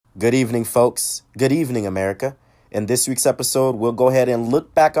Good evening, folks. Good evening, America. In this week's episode, we'll go ahead and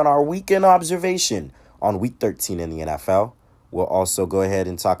look back on our weekend observation on week 13 in the NFL. We'll also go ahead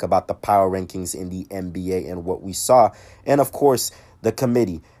and talk about the power rankings in the NBA and what we saw. And of course, the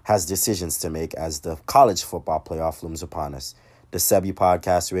committee has decisions to make as the college football playoff looms upon us. The Sebi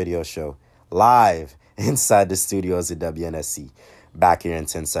Podcast Radio Show, live inside the studios at WNSC. Back here in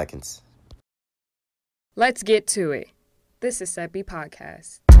 10 seconds. Let's get to it. This is Sebi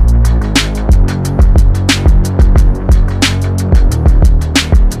Podcast.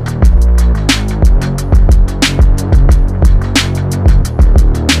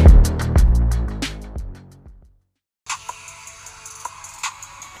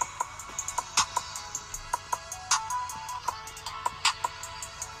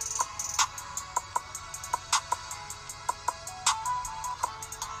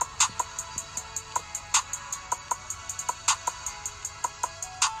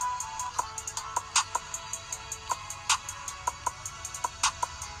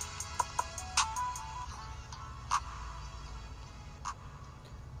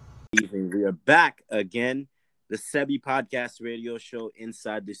 Evening. We are back again. The Sebi Podcast Radio Show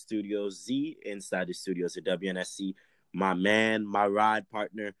inside the studios, inside the studios at WNSC. My man, my ride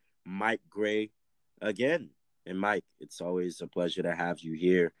partner, Mike Gray, again. And Mike, it's always a pleasure to have you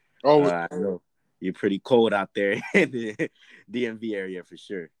here. I know you're pretty cold out there in the DMV area for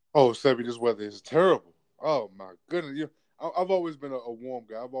sure. Oh, Sebi, this weather is terrible. Oh my goodness, I've always been a warm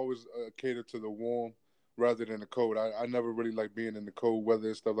guy. I've always catered to the warm rather than the cold. I never really like being in the cold weather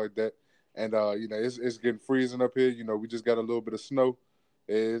and stuff like that. And it's getting freezing up here. We just got a little bit of snow.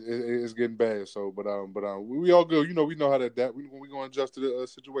 It's getting bad. So, but we all good. We know how to adapt. We're going to adjust to the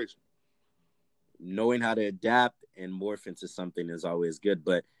situation. Knowing how to adapt and morph into something is always good,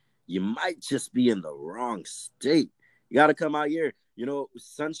 but you might just be in the wrong state. You got to come out here.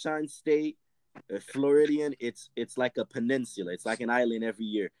 Sunshine State, Floridian, it's like a peninsula. It's like an island every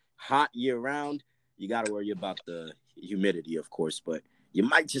year. Hot year round. You got to worry about the humidity, of course, but you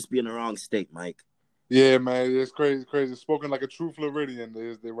might just be in the wrong state, Mike. Yeah, man, it's crazy. Spoken like a true Floridian,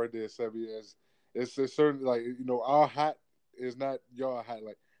 they're right there, Sebi. It's certain, like, our hot is not your hot.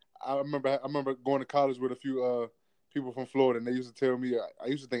 Like, I remember going to college with a few people from Florida, and they used to tell me, I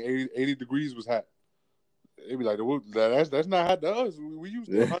used to think 80 degrees was hot. They'd be like, that's not hot to us. We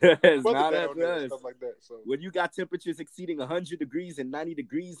used to it's not down there and stuff like that. So when you got temperatures exceeding 100 degrees and 90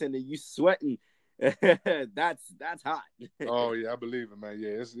 degrees, and then you sweating, that's hot. Oh yeah, I believe it, man.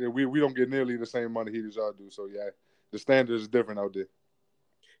 Yeah, we don't get nearly the same amount of heat as y'all do. So yeah, the standards is different out there.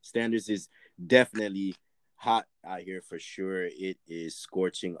 Standards is definitely hot out here for sure. It is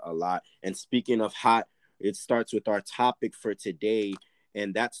scorching a lot. And speaking of hot, it starts with our topic for today,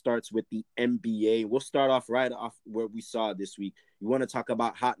 and that starts with the NBA. We'll start off right off where we saw this week. You want to talk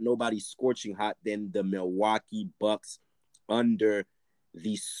about hot, nobody's scorching hot than the Milwaukee Bucks under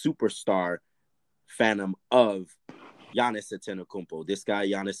the superstar phantom of Giannis Antetokounmpo. This guy,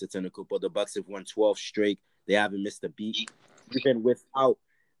 Giannis Antetokounmpo, the Bucks have won 12 straight. They haven't missed a beat, even without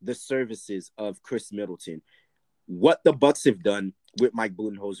the services of Chris Middleton. What the Bucks have done with Mike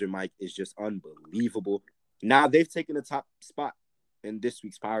Budenholzer, Mike, is just unbelievable. Now they've taken the top spot in this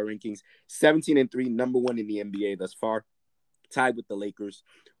week's power rankings, 17-3, number one in the NBA thus far, tied with the Lakers,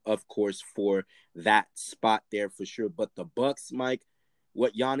 of course, for that spot there for sure. But the Bucks, Mike,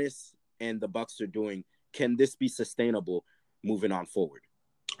 what Giannis and the Bucks are doing, can this be sustainable moving on forward?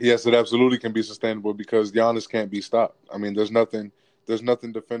 Yes, it absolutely can be sustainable because Giannis can't be stopped. I mean, there's nothing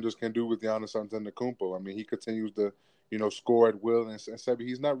defenders can do with Giannis Antetokounmpo. I mean, he continues to, score at will, and Sebi,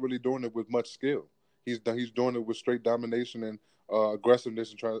 he's not really doing it with much skill. He's doing it with straight domination and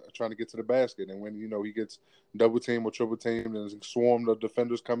aggressiveness and trying to get to the basket. And when he gets double team or triple teamed and a swarm of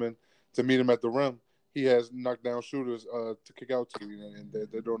defenders coming to meet him at the rim, he has knockdown shooters to kick out to, and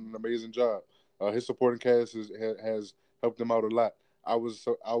they're doing an amazing job. His supporting cast has helped him out a lot. I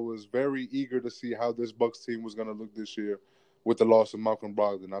was very eager to see how this Bucks team was going to look this year with the loss of Malcolm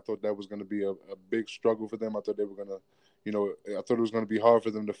Brogdon. I thought that was going to be a big struggle for them. I thought they were going to, I thought it was going to be hard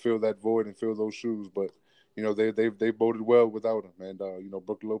for them to fill that void and fill those shoes. But they boded well without him. And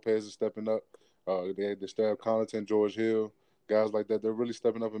Brook Lopez is stepping up. They still have Connaughton, George Hill, guys like that. They're really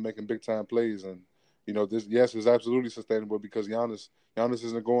stepping up and making big time plays. And this is absolutely sustainable because Giannis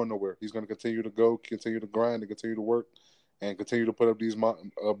isn't going nowhere. He's going to continue to grind, and continue to work, and continue to put up these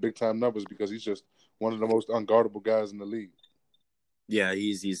big time numbers because he's just one of the most unguardable guys in the league. Yeah,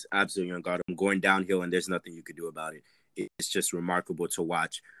 he's absolutely unguardable, going downhill, and there's nothing you could do about it. It's just remarkable to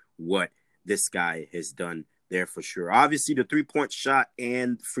watch what this guy has done there for sure. Obviously, the 3-point shot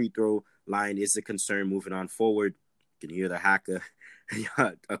and free throw line is a concern moving on forward. You can hear the hacker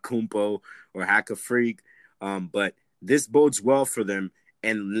a Kumpo or Hack a Freak. But this bodes well for them.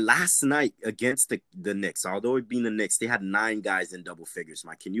 And last night against the Knicks, although it being the Knicks, they had 9 guys in double figures.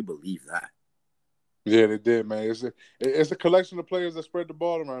 Mike, can you believe that? Yeah, they did, man. It's a collection of players that spread the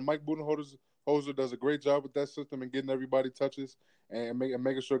ball around. Mike Budenholzer does a great job with that system and getting everybody touches and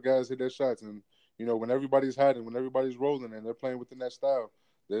making sure guys hit their shots. And when everybody's hiding, when everybody's rolling, and they're playing within that style,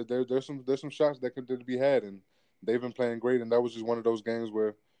 there's some shots that could be had, and they've been playing great. And that was just one of those games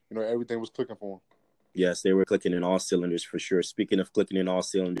where everything was clicking for them. Yes, they were clicking in all cylinders for sure. Speaking of clicking in all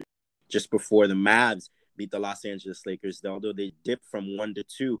cylinders, just before the Mavs beat the Los Angeles Lakers, although they dipped from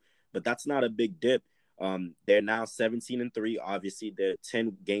 1-2, but that's not a big dip. They're now 17-3. Obviously, their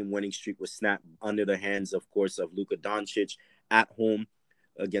 10-game winning streak was snapped under the hands, of course, of Luka Doncic at home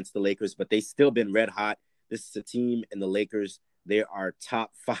against the Lakers, but they've still been red hot. This is a team in the Lakers. They are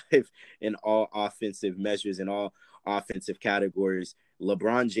top 5 in all offensive measures, in all offensive categories.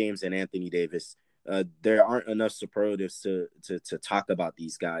 LeBron James and Anthony Davis. There aren't enough superlatives to talk about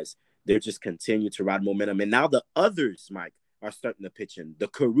these guys. They're just continue to ride momentum. And now the others, Mike, are starting to pitch in. The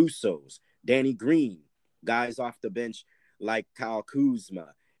Carusos, Danny Green, guys off the bench like Kyle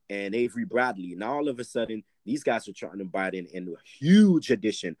Kuzma and Avery Bradley. Now all of a sudden, these guys are trying to bite in a huge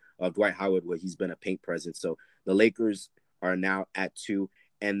addition of Dwight Howard, where he's been a paint presence. So the Lakers are now at 2.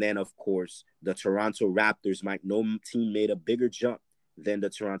 And then, of course, the Toronto Raptors, Mike, no team made a bigger jump than the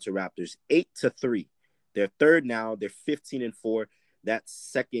Toronto Raptors, 8-3. They're third now. They're 15-4. That's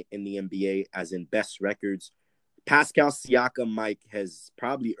second in the NBA as in best records. Pascal Siakam, Mike, has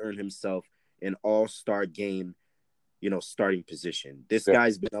probably earned himself an all-star game, starting position. This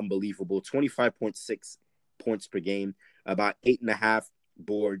guy's been unbelievable. 25.6 points per game, about 8.5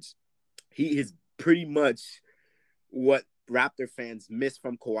 boards. He is pretty much what Raptor fans miss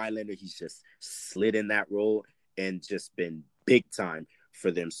from Kawhi Leonard. He's just slid in that role and just been big time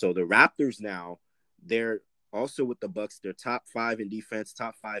for them. So the Raptors now, they're also with the Bucks. They're top 5 in defense,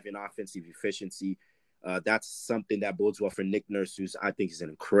 top 5 in offensive efficiency. That's something that bodes well for Nick Nurse, who's I think is an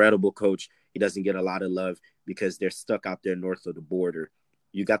incredible coach. He doesn't get a lot of love because they're stuck out there north of the border.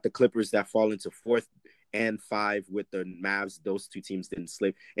 You got the Clippers that fall into 4th and 5 with the Mavs. Those two teams didn't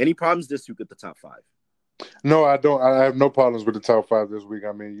slip. Any problems this week with the top 5? No, I don't. I have no problems with the top 5 this week.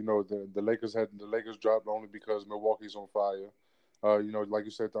 I mean, the Lakers dropped only because Milwaukee's on fire. Like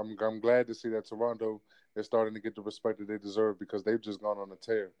you said, I'm glad to see that Toronto is starting to get the respect that they deserve because they've just gone on a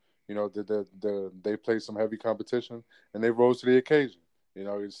tear. They played some heavy competition and they rose to the occasion.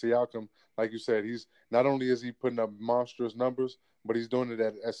 Siakam, like you said, he's not only is he putting up monstrous numbers, but he's doing it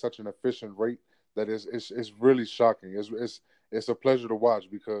at such an efficient rate that it's really shocking. It's a pleasure to watch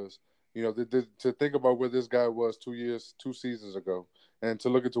because to think about where this guy was 2 seasons ago, and to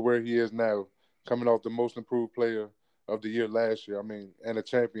look at to where he is now, coming off the most improved player of the year last year, and a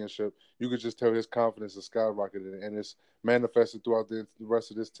championship, you could just tell his confidence is skyrocketed, and it's manifested throughout the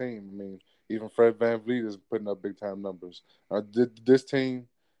rest of this team. Even Fred VanVleet is putting up big-time numbers. This team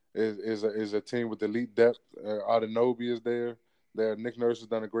is a team with elite depth. Adebayo is there. Nick Nurse has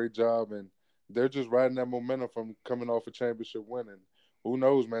done a great job, and they're just riding that momentum from coming off a championship win. And who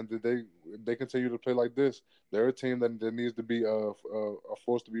knows, man? Did they continue to play like this? They're a team that needs to be a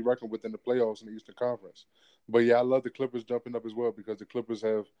force to be reckoned with in the playoffs in the Eastern Conference. But yeah, I love the Clippers jumping up as well because the Clippers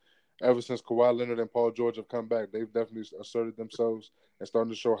have, ever since Kawhi Leonard and Paul George have come back, they've definitely asserted themselves and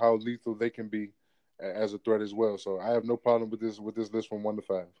starting to show how lethal they can be as a threat as well. So I have no problem with this list from 1 to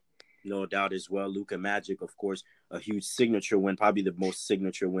 5. No doubt as well. Luka Magic, of course, a huge signature win, probably the most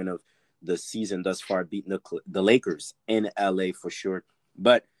signature win of the season thus far, beating the Lakers in LA for sure.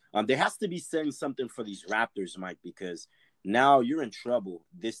 But there has to be saying something for these Raptors, Mike, because now you're in trouble.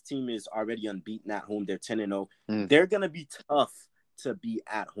 This team is already unbeaten at home. They're 10-0. They're going to be tough to be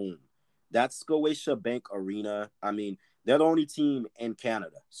at home. That's Scotia Bank Arena. They're the only team in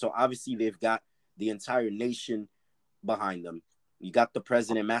Canada. So obviously they've got the entire nation behind them. You got the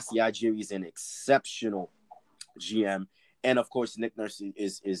president, Masai Ujiri, is an exceptional GM. And of course, Nick Nurse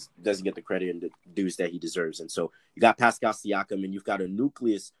doesn't get the credit and the dues that he deserves. And so you got Pascal Siakam, and you've got a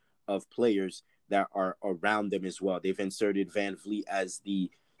nucleus of players that are around them as well. They've inserted VanVleet as the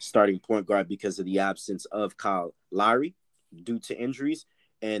starting point guard because of the absence of Kyle Lowry due to injuries.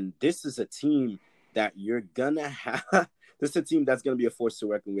 And this is a team that you're gonna have. This is a team that's gonna be a force to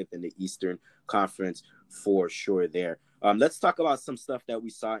reckon with in the Eastern Conference for sure. There. Let's talk about some stuff that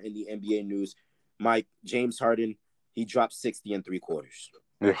we saw in the NBA news. Mike, James Harden. He dropped 60 3/4.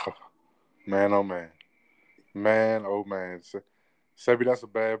 Yeah, man, oh man, Sebi, that's a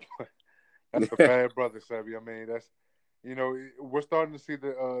bad, that's a bad brother, Sebi. we're starting to see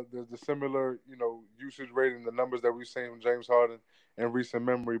the similar, usage rate and the numbers that we've seen from James Harden in recent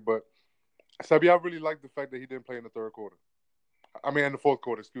memory. But Sebi, I really like the fact that he didn't play in the third quarter. I mean, in the fourth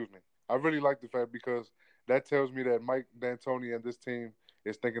quarter, excuse me. I really like the fact because that tells me that Mike D'Antoni and this team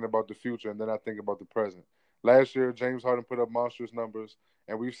is thinking about the future, and then I think about the present. Last year, James Harden put up monstrous numbers,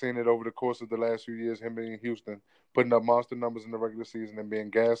 and we've seen it over the course of the last few years, him being in Houston, putting up monster numbers in the regular season and being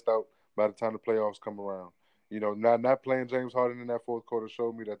gassed out by the time the playoffs come around. Not playing James Harden in that fourth quarter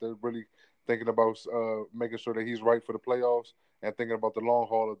showed me that they're really thinking about making sure that he's right for the playoffs and thinking about the long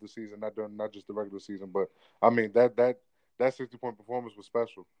haul of the season, not just the regular season. But I mean that 60-point performance was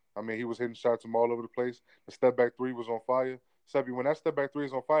special. I mean, he was hitting shots from all over the place. The step back three was on fire. Sebi, when that step back three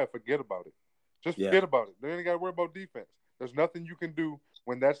is on fire, forget about it. Just Yeah. forget about it. They ain't got to worry about defense. There's nothing you can do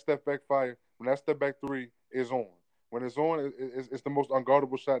when that step back fire, when that step back three is on. When it's on, it's the most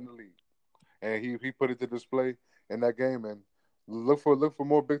unguardable shot in the league. And he put it to display in that game. And look for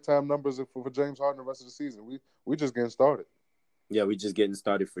more big time numbers for James Harden the rest of the season. We just getting started. Yeah, we just getting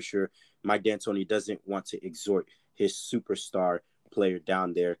started for sure. Mike D'Antoni doesn't want to exhort his superstar player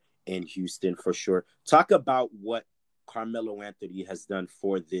down there in Houston for sure. Talk about what Carmelo Anthony has done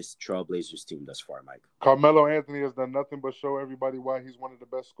for this Trailblazers team thus far, Mike. Carmelo Anthony has done nothing but show everybody why he's one of the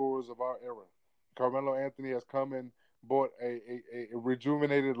best scorers of our era. Carmelo Anthony has come and brought a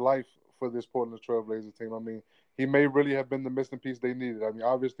rejuvenated life for this Portland Trailblazers team. I mean, he may really have been the missing piece they needed. I mean,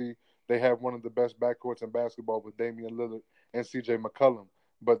 obviously, they have one of the best backcourts in basketball with Damian Lillard and C.J. McCollum.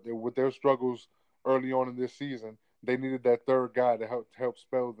 But with their struggles early on in this season, they needed that third guy to help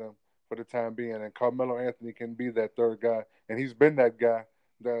spell them for the time being. And Carmelo Anthony can be that third guy. And he's been that guy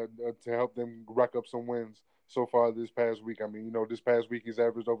to help them rack up some wins so far this past week. I mean, this past week he's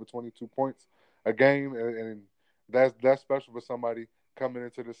averaged over 22 points a game, and that's special for somebody coming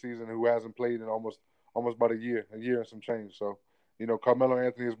into the season who hasn't played in almost about a year and some change. So, Carmelo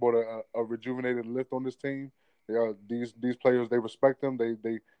Anthony has brought a rejuvenated lift on this team. These players, they respect him.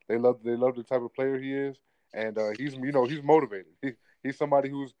 They love the type of player he is, and he's motivated. He's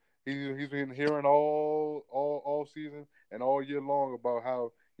somebody he's been hearing all season and all year long about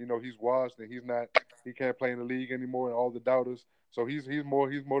how he's washed and he can't play in the league anymore and all the doubters. So he's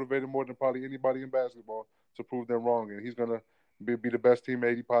motivated more than probably anybody in basketball to prove them wrong, and he's gonna be the best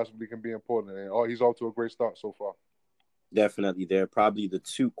teammate he possibly can be in Portland. And he's off to a great start so far. Definitely. They're probably the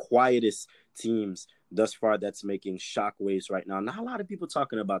two quietest teams thus far that's making shockwaves right now. Not a lot of people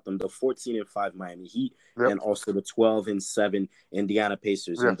talking about them. The 14-5 Miami Heat, Yep. and also the 12-7 Indiana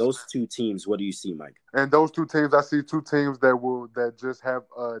Pacers. Yes. And those two teams, what do you see, Mike? And those two teams, I see two teams that just have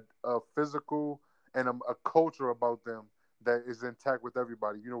a physical and a culture about them that is intact with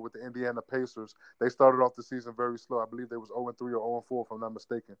everybody. With the Indiana Pacers, they started off the season very slow. I believe they was 0-3 or 0-4, if I'm not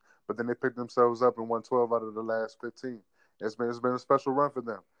mistaken. But then they picked themselves up and won 12 out of the last 15. It's been a special run for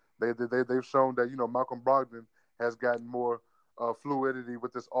them. They've shown that Malcolm Brogdon has gotten more fluidity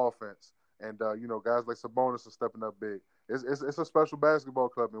with this offense, and guys like Sabonis are stepping up big. It's a special basketball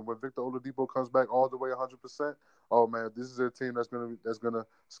club, and when Victor Oladipo comes back all the way 100%, oh man, this is a team that's gonna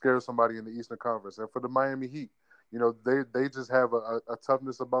scare somebody in the Eastern Conference. And for the Miami Heat, they just have a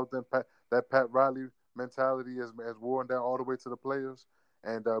toughness about them. That Pat Riley mentality has worn down all the way to the players.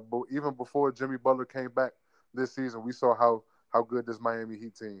 And but even before Jimmy Butler came back this season, we saw how good this Miami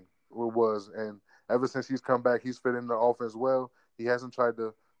Heat team was. And ever since he's come back, he's fit in the offense well. He hasn't tried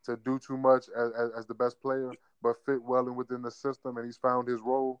to do too much as the best player, but fit well in within the system, and he's found his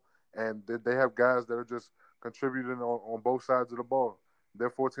role. And they have guys that are just contributing on both sides of the ball. They're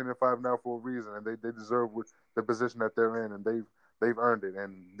 14-5 now for a reason, and they deserve the position that they're in, and they've earned it.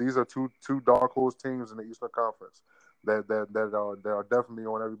 And these are two dark horse teams in the Eastern Conference that are definitely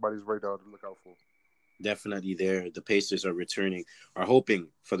on everybody's radar to look out for. Definitely there. The Pacers are hoping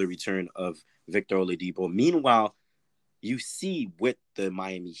for the return of Victor Oladipo. Meanwhile, you see with the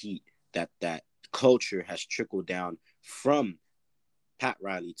Miami Heat that culture has trickled down from Pat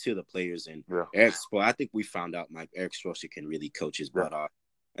Riley to the players. And Eric Spoelstra, I think we found out Eric Spoelstra can really coach his butt off.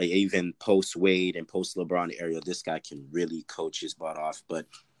 Even post Wade and post LeBron era, this guy can really coach his butt off. But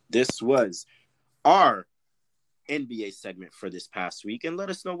this was our NBA segment for this past week, and let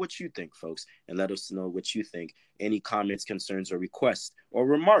us know what you think, folks, and let us know what you think. Any comments, concerns, or requests or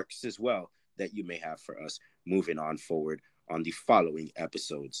remarks as well that you may have for us moving on forward on the following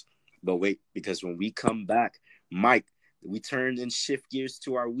episodes. But wait, because when we come back, Mike, we turn and shift gears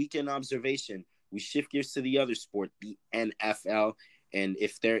to our weekend observation. We shift gears to the other sport, the NFL. And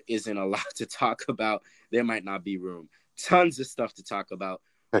if there isn't a lot to talk about, there might not be room. Tons of stuff to talk about.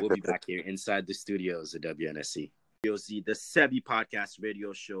 We'll be back here inside the studios of WNSC. The Sebi Podcast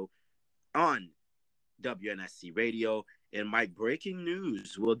radio show on WNSC Radio. And Mike, breaking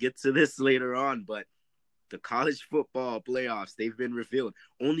news. We'll get to this later on, but the college football playoffs, they've been revealed.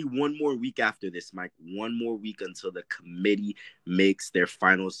 Only one more week after this, Mike. One more week until the committee makes their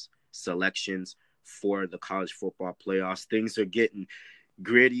final selections for the college football playoffs. Things are getting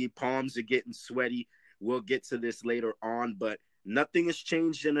gritty. Palms are getting sweaty. We'll get to this later on, but nothing has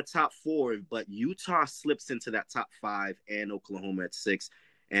changed in the top 4. But Utah slips into that top 5 and Oklahoma at 6.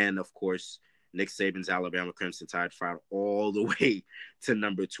 And, of course, Nick Saban's Alabama Crimson Tide filed all the way to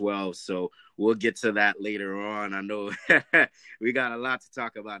number 12. So we'll get to that later on. I know we got a lot to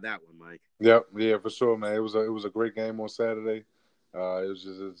talk about that one, Mike. Yep, yeah, for sure, man. It was a great game on Saturday.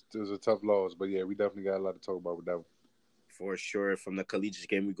 It was a tough loss, but yeah, we definitely got a lot to talk about with that one. For sure. From the collegiate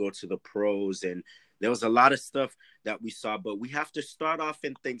game, we go to the pros, and there was a lot of stuff that we saw, but we have to start off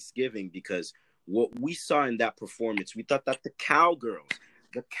in Thanksgiving because what we saw in that performance, we thought that the Cowgirls,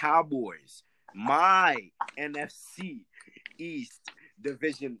 the Cowboys, my NFC East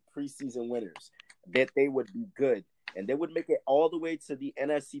Division preseason winners, that they would be good and they would make it all the way to the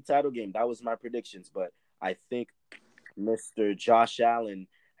NFC title game. That was my predictions, but I think Mr. Josh Allen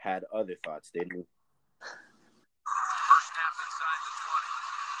had other thoughts, didn't he? First snap inside the 20.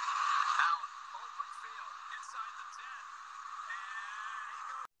 Allen, open field, inside the 10. And he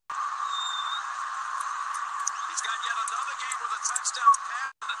goes. He's got yet another game with a touchdown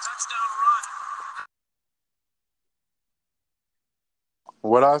pass and a touchdown run.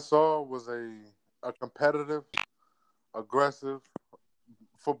 What I saw was a competitive, aggressive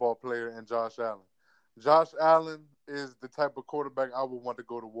football player in Josh Allen. Josh Allen is the type of quarterback I would want to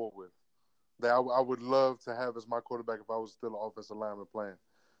go to war with. That I would love to have as my quarterback if I was still an offensive lineman playing.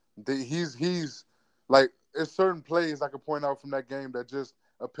 He's like, there's certain plays I could point out from that game that just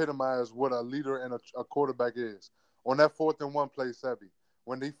epitomize what a leader and a quarterback is. On that 4th and 1 play, Sebi,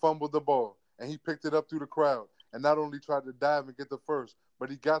 when he fumbled the ball and he picked it up through the crowd and not only tried to dive and get the first, but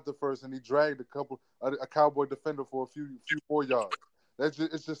he got the first and he dragged a Cowboy defender for a few more yards.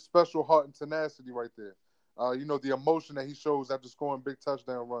 It's just special heart and tenacity right there. The emotion that he shows after scoring big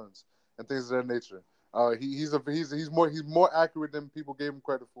touchdown runs and things of that nature. He's more accurate than people gave him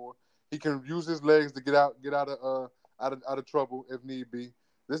credit for. He can use his legs to get out of trouble if need be.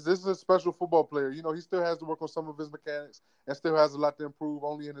 This is a special football player. He still has to work on some of his mechanics and still has a lot to improve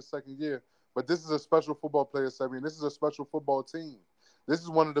only in his second year. But this is a special football player, Sebi, and this is a special football team. This is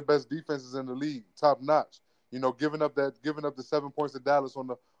one of the best defenses in the league, top notch. Giving up the 7 points to Dallas on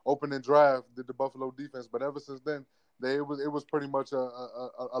the opening drive, did the Buffalo defense. But ever since then, it was pretty much a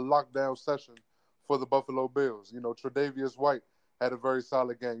lockdown session for the Buffalo Bills. Tre'Davious White had a very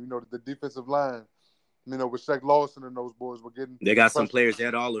solid game. The defensive line, with Shaq Lawson and those boys were getting. They got some players,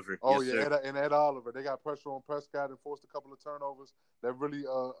 Ed Oliver. Oh, yes, yeah, Ed Oliver. They got pressure on Prescott and forced a couple of turnovers that really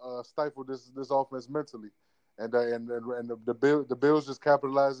stifled this offense mentally. And the Bills just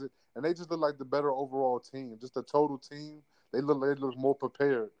capitalized it, and they just look like the better overall team, just a total team. They look more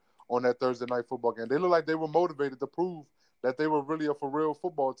prepared on that Thursday night football game. They look like they were motivated to prove that they were really a for real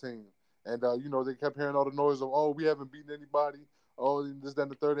football team. And they kept hearing all the noise of, we haven't beaten anybody. Oh, this, that,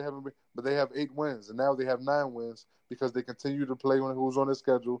 and the third, they haven't been, but they have 8 wins, and now they have 9 wins because they continue to play on who's on their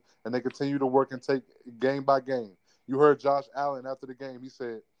schedule, and they continue to work and take game by game. You heard Josh Allen after the game. He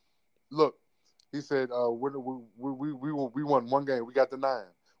said, "Look." He said, we won 1 game. We got the 9,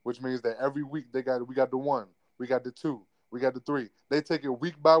 which means that every week we got the 1, we got the 2, we got the 3. They take it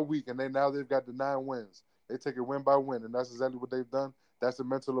week by week, and they've got the 9 wins. They take it win by win, and that's exactly what they've done. That's the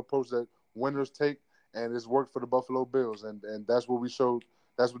mental approach that winners take, and it's worked for the Buffalo Bills, and that's what we showed.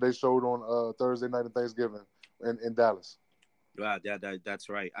 That's what they showed on Thursday night of Thanksgiving in Dallas. Wow, that's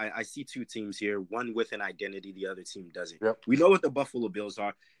right. I see 2 teams here, one with an identity, the other team doesn't. Yep. We know what the Buffalo Bills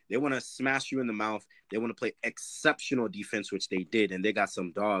are. They want to smash you in the mouth. They want to play exceptional defense, which they did, and they got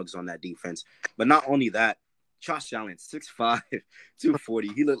some dogs on that defense. But not only that, Josh Allen, 6'5", 240.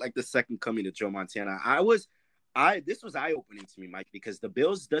 He looked like the second coming of Joe Montana. This was eye-opening to me, Mike, because the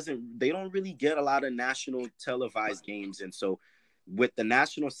Bills they don't really get a lot of national televised games, and so with the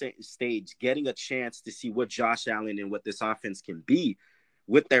national stage, getting a chance to see what Josh Allen and what this offense can be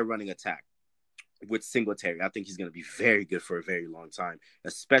with their running attack with Singletary. I think he's going to be very good for a very long time,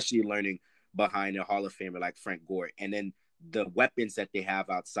 especially learning behind a Hall of Famer like Frank Gore. And then the weapons that they have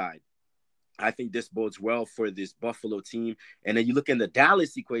outside. I think this bodes well for this Buffalo team. And then you look in the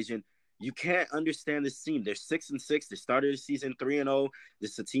Dallas equation, you can't understand this team. They're 6-6. They started the season 3-0.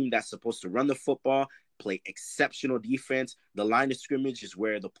 This is a team that's supposed to run the football, play exceptional defense. The line of scrimmage is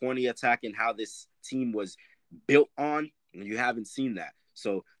where the pointy attack and how this team was built on, and you haven't seen that.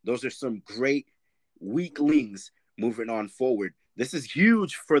 So those are some great weaklings moving on forward. This is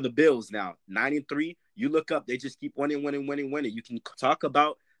huge for the Bills now. 9-3, You look up, they just keep winning. You can talk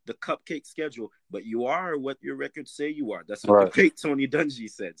about the cupcake schedule, but you are what your records say you are. That's what the great Tony Dungy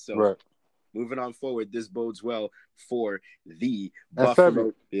said. So moving on forward, this bodes well for the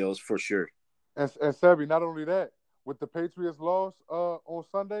Buffalo Bills for sure. And Sebby, not only that, with the Patriots loss on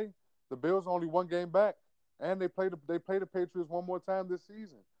Sunday, the Bills only one game back, and they play the Patriots one more time this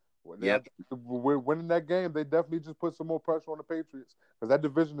season. We're winning that game. They definitely just put some more pressure on the Patriots because that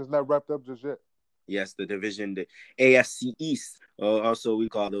division is not wrapped up just yet. Yes, the division, the AFC East. Also, we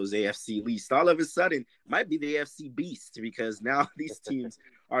call those AFC least. All of a sudden, might be the AFC Beast because now these teams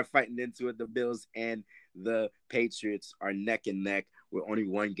are fighting into it. The Bills and the Patriots are neck and neck. We're only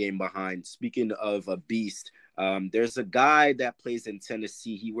one game behind. Speaking of a beast, there's a guy that plays in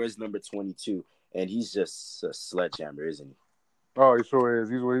Tennessee. He wears number 22, and he's just a sledgehammer, isn't he? Oh, he sure is.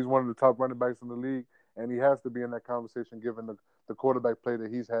 He's one of the top running backs in the league, and he has to be in that conversation given the quarterback play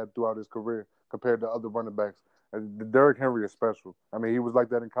that he's had throughout his career compared to other running backs. Derrick Henry is special. I mean, he was like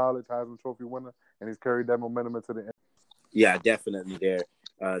that in college, Heisman Trophy winner, and he's carried that momentum into the end. Yeah, definitely there.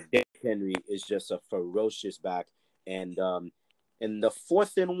 Derrick Henry is just a ferocious back, and the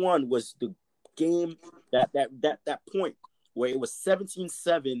 4th and 1 was the game that point where it was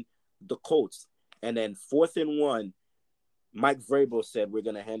 17-7 the Colts, and then 4th and 1. Mike Vrabel said, we're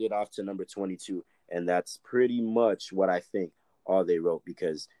going to hand it off to number 22. And that's pretty much what I think all they wrote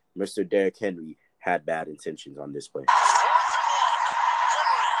because Mr. Derrick Henry had bad intentions on this play. 4th and 1.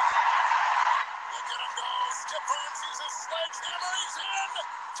 Henry. Look at him go. Skip runs. He's a sledgehammer. He's in.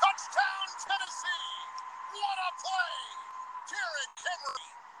 Touchdown, Tennessee. What a play. Derrick Henry.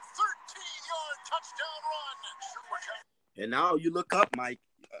 13-yard touchdown run. And now you look up, Mike.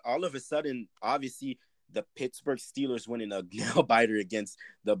 All of a sudden, obviously, the Pittsburgh Steelers winning a nail biter against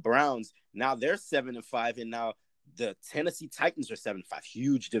the Browns. Now they're 7-5, and now the Tennessee Titans are 7-5.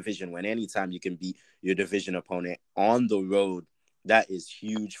 Huge division win. Anytime you can beat your division opponent on the road, that is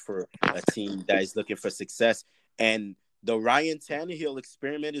huge for a team that is looking for success. And the Ryan Tannehill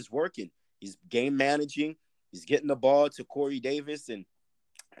experiment is working. He's game managing. He's getting the ball to Corey Davis and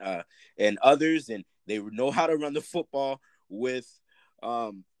others, and they know how to run the football with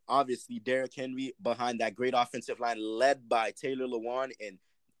obviously Derrick Henry behind that great offensive line led by Taylor Lewan. And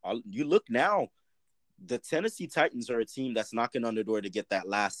you look now, the Tennessee Titans are a team that's knocking on the door to get that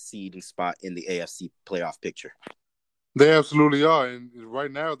last seeding spot in the AFC playoff picture. They absolutely are. And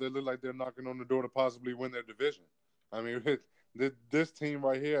right now, they look like they're knocking on the door to possibly win their division. I mean, this team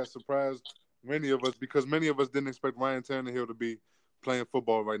right here has surprised many of us because many of us didn't expect Ryan Tannehill to be playing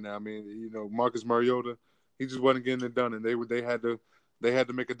football right now. I mean, Marcus Mariota, he just wasn't getting it done, and they had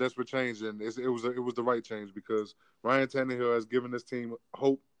to make a desperate change, and it was the right change because Ryan Tannehill has given this team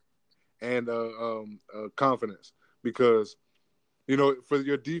hope and confidence. Because for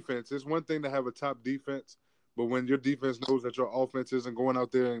your defense, it's one thing to have a top defense, but when your defense knows that your offense isn't going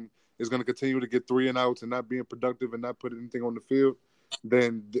out there and is going to continue to get 3 and outs and not being productive and not putting anything on the field,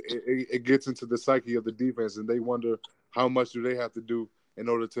 then it gets into the psyche of the defense, and they wonder how much do they have to do in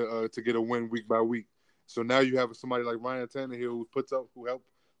order to get a win week by week. So now you have somebody like Ryan Tannehill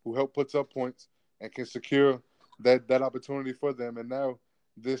who help puts up points and can secure that opportunity for them. And now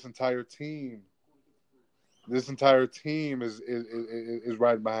this entire team is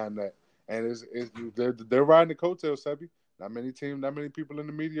riding behind that, and they're riding the coattails, Sebby. Not many people in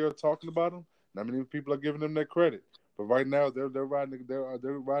the media are talking about them. Not many people are giving them that credit. But right now they're riding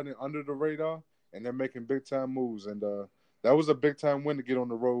under the radar, and they're making big time moves. And that was a big time win to get on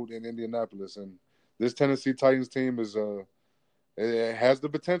the road in Indianapolis. And this Tennessee Titans team it has the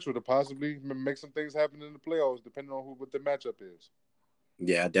potential to possibly make some things happen in the playoffs, depending on what the matchup is.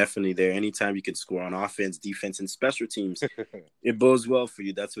 Yeah, definitely there. Anytime you can score on offense, defense, and special teams, it bodes well for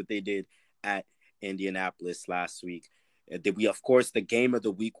you. That's what they did at Indianapolis last week. Of course, the game of the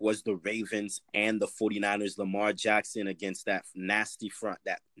week was the Ravens and the 49ers. Lamar Jackson against that nasty front,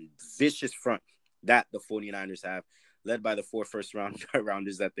 that vicious front that the 49ers have, led by the 4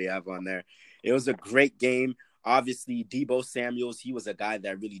 first-rounders that they have on there. It was a great game. Obviously, Deebo Samuels, he was a guy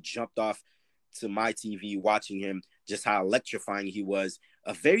that really jumped off to my TV watching him, just how electrifying he was.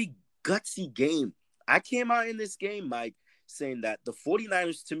 A very gutsy game. I came out in this game, Mike, saying that the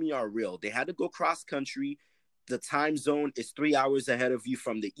 49ers to me are real. They had to go cross-country. The time zone is 3 hours ahead of you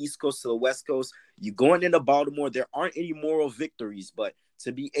from the East Coast to the West Coast. You going into Baltimore, there aren't any moral victories, but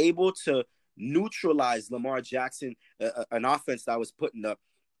to be able to neutralize Lamar Jackson, an offense that was putting up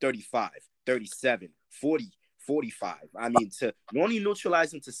 35, 37, 40, 45. I mean, to only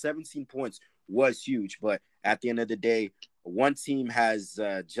neutralize him to 17 points was huge. But at the end of the day, one team has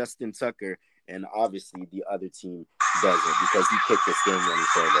Justin Tucker, and obviously the other team doesn't because he kicked this game any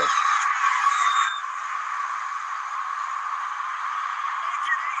further.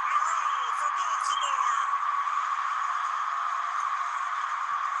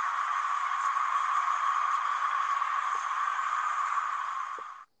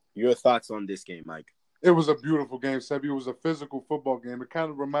 Your thoughts on this game, Mike? It was a beautiful game, Sebi. It was a physical football game. It kind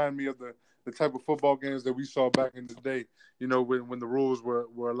of reminded me of the type of football games that we saw back in the day. You know, when the rules were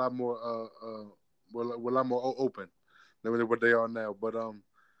a lot more were a lot more open than what they are now. But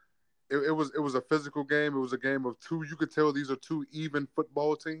it was a physical game. It was a game of two. You could tell these are two even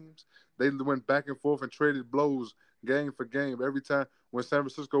football teams. They went back and forth and traded blows game for game. Every time when San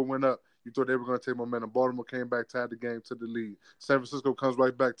Francisco went up, you thought they were going to take momentum. Baltimore came back, tied the game to the lead. San Francisco comes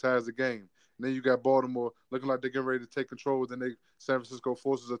right back, ties the game. And then you got Baltimore looking like they're getting ready to take control. Then San Francisco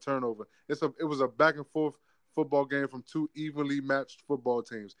forces a turnover. It was a back and forth football game from two evenly matched football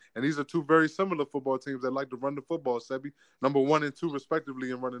teams. And these are two very similar football teams that like to run the football, Sebi. Number 1 and 2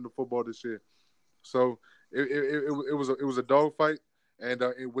 respectively in running the football this year. So it was a dogfight. And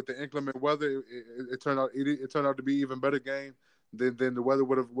with the inclement weather, it turned out to be even better game than the weather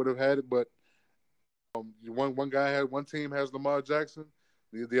would have had it. But one team has Lamar Jackson,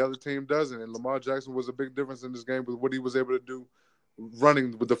 the other team doesn't, and Lamar Jackson was a big difference in this game with what he was able to do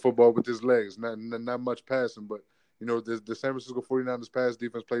running with the football with his legs. Not much passing, but the San Francisco 49ers pass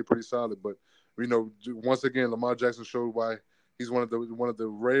defense played pretty solid. But once again, Lamar Jackson showed why he's one of the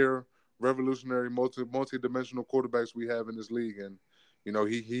rare, revolutionary, multi-dimensional quarterbacks we have in this league, and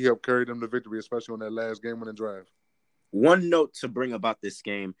he helped carry them to victory, especially on that last game-winning drive. One note to bring about this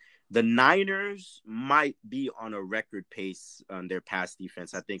game: the Niners might be on a record pace on their pass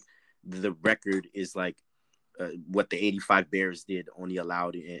defense. I think the record is like what the 85 Bears did, only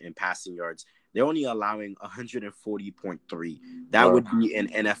allowed in passing yards. They're only allowing 140.3. That would be an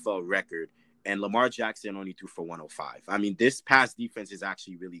NFL record. And Lamar Jackson only threw for 105. I mean, this pass defense is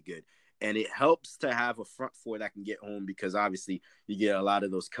actually really good. And it helps to have a front four that can get home because obviously you get a lot of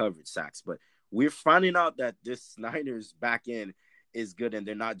those coverage sacks. But we're finding out that this Niners back end is good and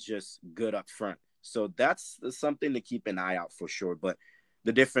they're not just good up front. So that's something to keep an eye out for sure. But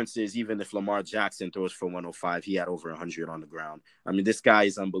the difference is even if Lamar Jackson throws for 105, he had over 100 on the ground. I mean, this guy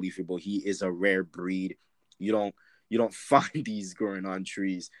is unbelievable. He is a rare breed. You don't find these growing on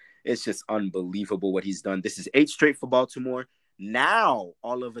trees. It's just unbelievable what he's done. This is 8 straight for Baltimore. Now,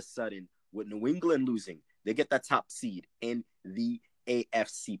 all of a sudden, with New England losing, they get that top seed in the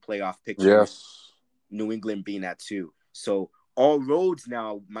AFC playoff picture. Yes. New England being at 2. So all roads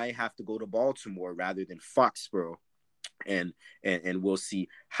now might have to go to Baltimore rather than Foxborough. And we'll see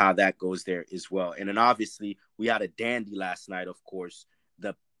how that goes there as well. And then obviously we had a dandy last night, of course.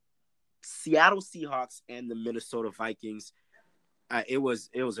 The Seattle Seahawks and the Minnesota Vikings. It was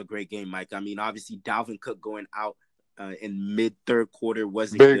a great game, Mike. I mean, obviously Dalvin Cook going out in mid-third quarter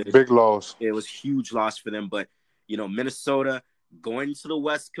wasn't good. Big loss. It was huge loss for them. But, Minnesota going to the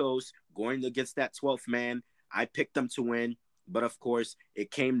West Coast, going against that 12th man. I picked them to win. But, of course, it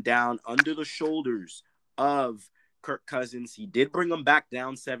came down under the shoulders of Kirk Cousins. He did bring them back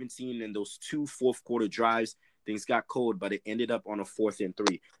down 17 in those 2 fourth-quarter drives. Things got cold, but it ended up on a 4th and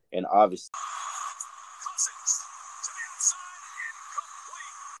 3. And obviously, Cousins to the inside,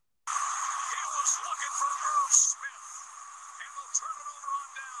 incomplete. He was looking for Irv Smith, and they'll turn it over on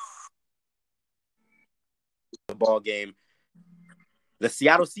down. the ball game. The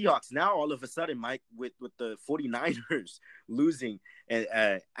Seattle Seahawks now all of a sudden, Mike, with the 49ers losing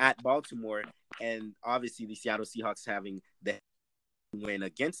at Baltimore, and obviously the Seattle Seahawks having the win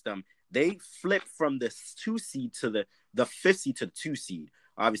against them, they flipped from the 2 seed to the 5th seed to the 2 seed.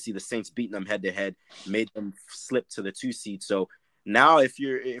 Obviously, the Saints beating them head to head made them slip to the 2 seed. So now, if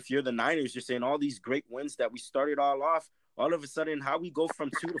you're the Niners, you're saying all these great wins that we started all off, all of a sudden, how we go from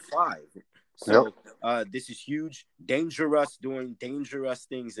 2 to 5. So this is huge, dangerous, doing dangerous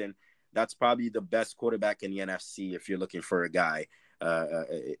things, and that's probably the best quarterback in the NFC if you're looking for a guy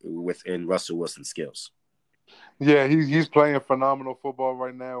within Russell Wilson skills. Yeah, he's playing phenomenal football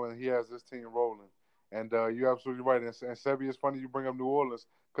right now, and he has this team rolling. And you're absolutely right. And Sebi, it's funny you bring up New Orleans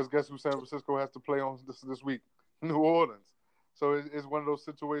because guess who San Francisco has to play on this week? New Orleans. So it's one of those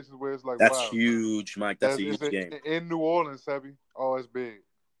situations where it's like, that's wow, huge, Mike. That's a huge game. In New Orleans, Sebi, it's big.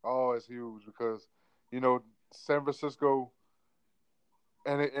 Oh, it's huge because, San Francisco,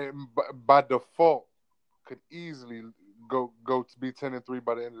 and by default, could easily go to be 10-3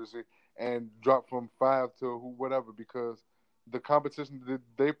 by the end of the season and drop from 5 to whatever because the competition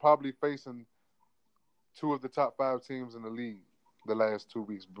they probably facing 2 of the top 5 teams in the league the last 2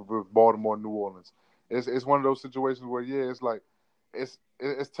 weeks with Baltimore and New Orleans. It's one of those situations where it's like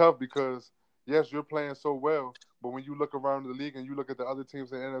it's tough because yes, you're playing so well, but when you look around the league and you look at the other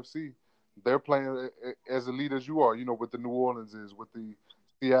teams in the NFC, they're playing as elite as you are. With the New Orleans is, with the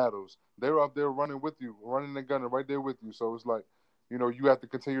Seattle's, they're up there running with you, running and gunning right there with you. So it's like, you have to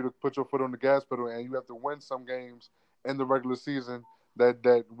continue to put your foot on the gas pedal, and you have to win some games in the regular season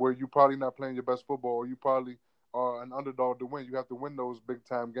that where you probably not playing your best football, or you probably are an underdog to win. You have to win those big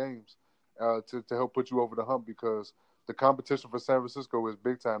time games to help put you over the hump, because the competition for San Francisco is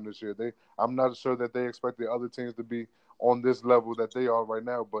big time this year. I'm not sure that they expect the other teams to be on this level that they are right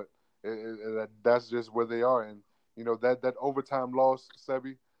now, but that's just where they are. And that overtime loss,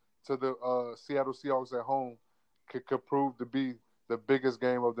 Sebi, to the Seattle Seahawks at home could prove to be the biggest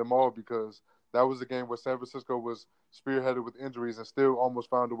game of them all, because that was a game where San Francisco was spearheaded with injuries and still almost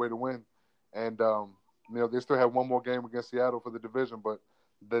found a way to win. And they still have one more game against Seattle for the division, but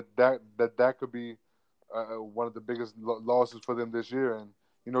that could be one of the biggest losses for them this year.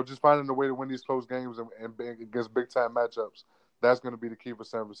 And just finding a way to win these close games and against big time matchups, that's going to be the key for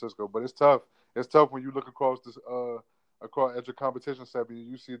San Francisco. But it's tough. It's tough when you look across this across at your competition set, and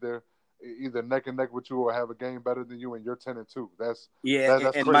you see they're either neck and neck with you or have a game better than you, and you're 10-2. That's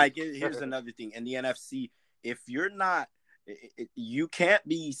and crazy. Mike, here's another thing. In the NFC, if you're not, you can't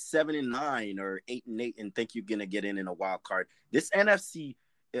be 7-9 or 8-8 and think you're gonna get in a wild card. This NFC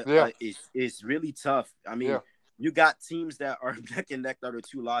is really tough. I mean, you got teams that are neck and neck that are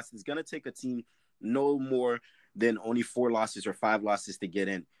 2 losses. It's gonna take a team no more than only 4 losses or 5 losses to get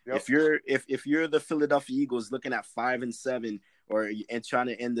in. Yep. If you're the Philadelphia Eagles looking at 5-7 and trying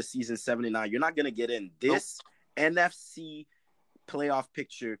to end the season 7-9, you're not gonna get in. This NFC playoff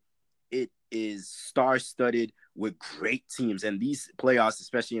picture, it is star-studded with great teams, and these playoffs,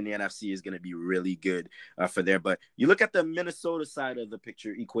 especially in the NFC, is going to be really good for there. But you look at the Minnesota side of the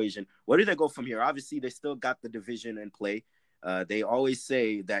picture equation. Where do they go from here? Obviously, they still got the division in play. They always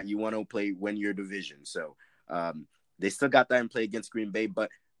say that you want to win your division, so they still got that in play against Green Bay. But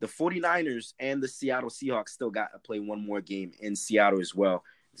the 49ers and the Seattle Seahawks still got to play one more game in Seattle as well.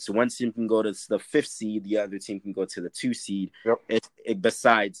 So one team can go to the 5th seed, the other team can go to the 2 seed. Yep.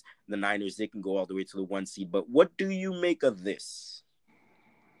 Besides the Niners, they can go all the way to the 1 seed. But what do you make of this?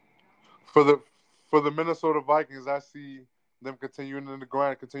 For the Minnesota Vikings, I see them continuing in the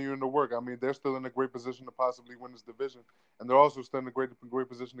grind, continuing to work. I mean, they're still in a great position to possibly win this division, and they're also still in a great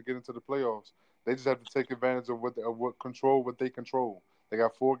position to get into the playoffs. They just have to take advantage of what they control. They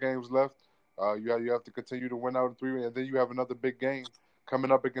got 4 games left. You have to continue to win out in 3, and then you have another big game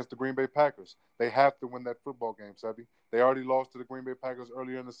coming up against the Green Bay Packers. They have to win that football game, Sebi. They already lost to the Green Bay Packers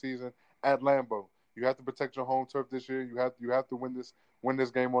earlier in the season at Lambeau. You have to protect your home turf this year. You have to win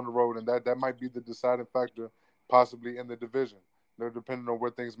this game on the road, and that might be the deciding factor possibly in the division. Depending on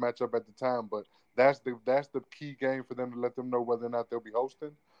where things match up at the time, but that's the key game for them to let them know whether or not they'll be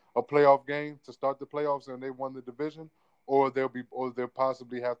hosting a playoff game to start the playoffs and they won the division, or they'll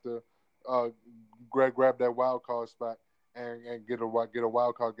possibly have to grab that wild card spot and get a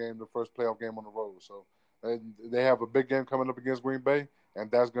wild card game, the first playoff game on the road. So they have a big game coming up against Green Bay,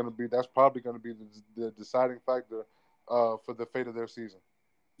 and that's probably going to be the deciding factor for the fate of their season.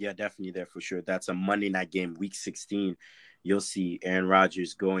 Yeah, definitely there for sure. That's a Monday night game, Week 16. You'll see Aaron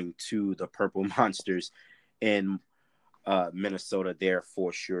Rodgers going to the Purple Monsters in Minnesota there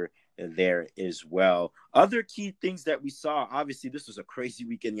for sure. There as well. Other key things that we saw, obviously, this was a crazy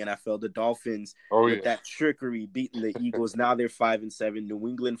week in the NFL. The Dolphins, with that trickery, beating the Eagles. Now they're 5-7. New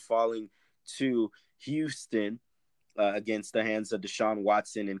England falling to Houston against the hands of Deshaun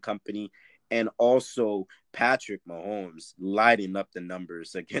Watson and company. And also Patrick Mahomes lighting up the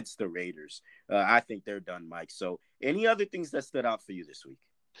numbers against the Raiders. I think they're done, Mike. So any other things that stood out for you this week?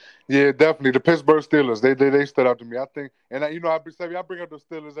 Yeah, definitely. The Pittsburgh Steelers, they stood out to me. I think, and I bring up the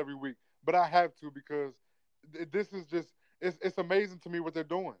Steelers every week, but I have to because this is just it's amazing to me what they're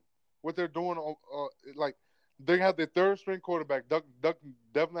doing. What they're doing, like they have their 3rd string quarterback,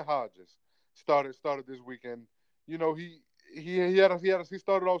 Devlin Hodges, started this weekend. He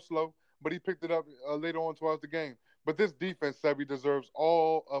started off slow, but he picked it up later on towards the game. But this defense, Sebi, deserves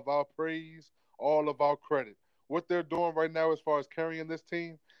all of our praise, all of our credit. What they're doing right now as far as carrying this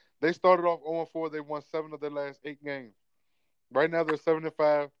team, they started off 0-4. They won 7 of their last 8 games. Right now they're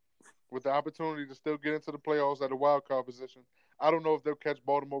 7-5 with the opportunity to still get into the playoffs at a wild card position. I don't know if they'll catch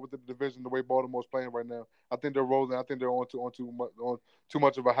Baltimore with the division the way Baltimore's playing right now. I think they're rolling. I think they're on too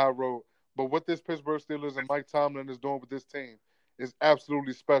much of a high road. But what this Pittsburgh Steelers and Mike Tomlin is doing with this team is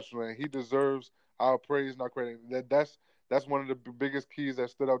absolutely special, and he deserves our praise and our credit. That's one of the biggest keys that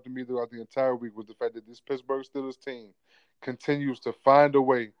stood out to me throughout the entire week was the fact that this Pittsburgh Steelers team continues to find a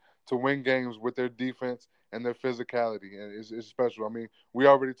way to win games with their defense and their physicality, and it's special. I mean, we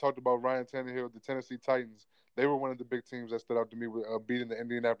already talked about Ryan Tannehill, the Tennessee Titans. They were one of the big teams that stood out to me with beating the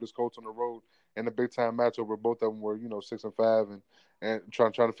Indianapolis Colts on the road in a big-time matchup where both of them were, 6-5 and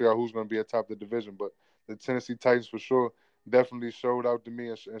trying to figure out who's going to be atop the division. But the Tennessee Titans for sure definitely showed out to me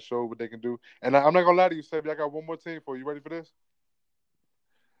and showed what they can do. And I'm not going to lie to you, Sebi, I got one more team for you. You ready for this?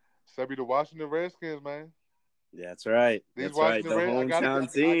 Sebi, the Washington Redskins, man. That's right. These That's right. Washington The Red,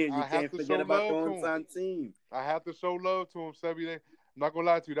 hometown team. You I have can't to forget show about the love to them. hometown team. I have to show love to them, Sebi. I'm not gonna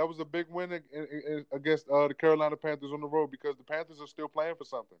lie to you. That was a big win against the Carolina Panthers on the road because the Panthers are still playing for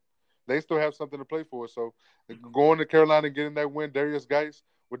something. They still have something to play for. So going to Carolina and getting that win, Darius Geis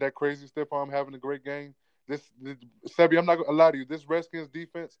with that crazy stiff arm having a great game. This Sebi, I'm not gonna lie to you. This Redskins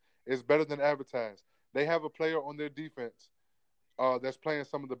defense is better than advertised. They have a player on their defense that's playing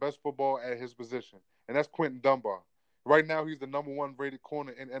some of the best football at his position, and that's Quentin Dunbar. Right now, he's the number one rated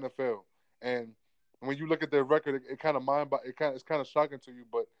corner in NFL. And when you look at their record, it kind of it's kind of shocking to you.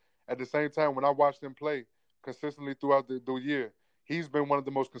 But at the same time, when I watched him play consistently throughout the year, he's been one of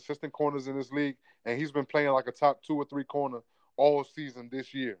the most consistent corners in this league, and he's been playing like a top 2 or 3 corner all season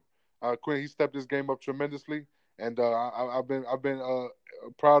this year. Quentin, he stepped his game up tremendously, and I've been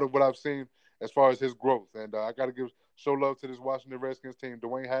proud of what I've seen as far as his growth. And I got to show love to this Washington Redskins team.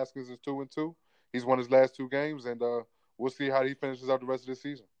 Dwayne Haskins is 2-2. He's won his last 2 games, and we'll see how he finishes out the rest of the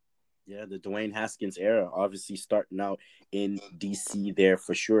season. Yeah, the Dwayne Haskins era, obviously starting out in DC there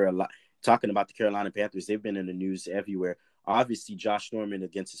for sure. A lot talking about the Carolina Panthers, they've been in the news everywhere. Obviously, Josh Norman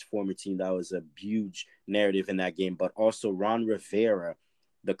against his former team, that was a huge narrative in that game. But also Ron Rivera,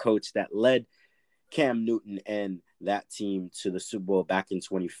 the coach that led Cam Newton and that team to the Super Bowl back in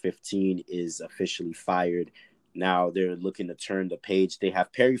 2015, is officially fired. Now they're looking to turn the page. They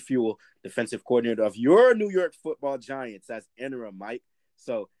have Perry Fewell, defensive coordinator of your New York Football Giants, as interim, Mike.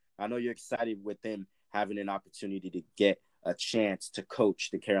 So I know you're excited with them having an opportunity to get a chance to coach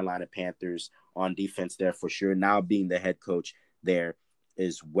the Carolina Panthers on defense there for sure. Now being the head coach there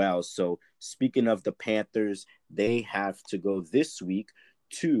as well. So speaking of the Panthers, they have to go this week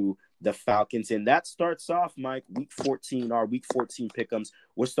to the Falcons. And that starts off, Mike, week 14, our week 14 pick'ems.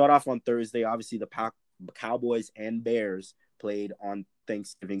 We'll start off on Thursday. Obviously, the Cowboys and Bears played on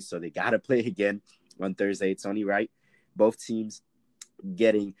Thanksgiving, so they got to play again on Thursday. It's only right. Both teams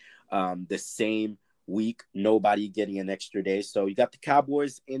getting the same week, nobody getting an extra day. So you got the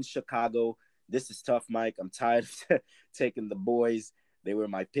Cowboys in Chicago. This is tough, Mike. I'm tired of taking the boys. They were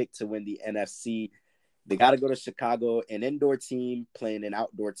my pick to win the NFC. They got to go to Chicago, an indoor team playing an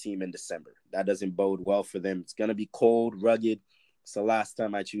outdoor team in December. That doesn't bode well for them. It's going to be cold, rugged. It's the last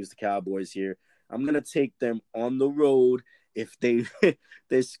time I choose the Cowboys here. I'm going to take them on the road. If they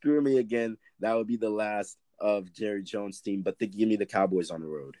they screw me again, that would be the last of Jerry Jones' team. But they give me the Cowboys on the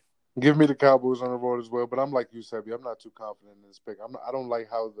road. Give me the Cowboys on the road as well. But I'm like you, Sebi. I'm not too confident in this pick. I don't like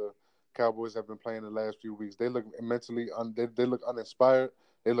how the Cowboys have been playing the last few weeks. They look mentally they look uninspired.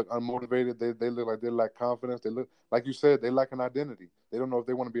 They look unmotivated. They look like they lack confidence. They look, like you said, they lack an identity. They don't know if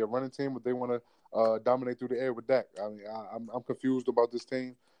they want to be a running team or they want to dominate through the air with Dak. I mean, I'm confused about this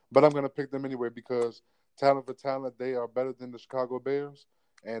team, but I'm going to pick them anyway because talent for talent, they are better than the Chicago Bears,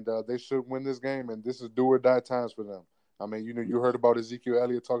 and they should win this game. And this is do or die times for them. I mean, you heard about Ezekiel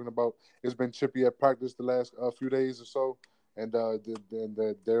Elliott talking about it's been chippy at practice the last few days or so, and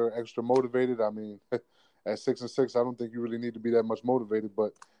they're extra motivated. I mean. At 6-6, I don't think you really need to be that much motivated.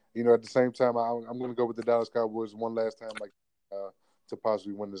 But, at the same time, I'm going to go with the Dallas Cowboys one last time to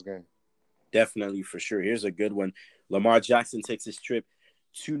possibly win this game. Definitely, for sure. Here's a good one. Lamar Jackson takes his trip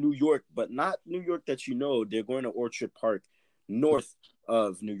to New York, but not New York that you know. They're going to Orchard Park, north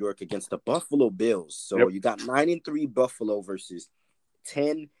of New York, against the Buffalo Bills. So You got 9-3 Buffalo versus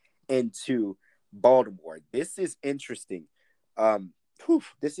 10-2 Baltimore. This is interesting.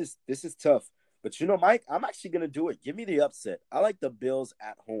 This is tough. But Mike, I'm actually going to do it. Give me the upset. I like the Bills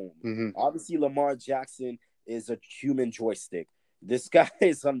at home. Mm-hmm. Obviously, Lamar Jackson is a human joystick. This guy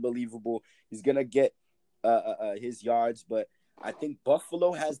is unbelievable. He's going to get his yards, but I think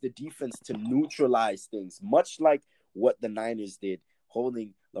Buffalo has the defense to neutralize things, much like what the Niners did,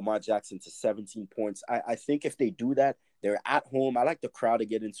 holding Lamar Jackson to 17 points. I think if they do that, they're at home. I like the crowd to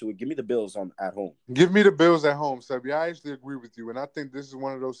get into it. Give me the Bills at home. Give me the Bills at home, Sebi. I actually agree with you, and I think this is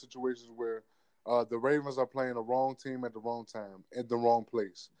one of those situations where the Ravens are playing the wrong team at the wrong time, at the wrong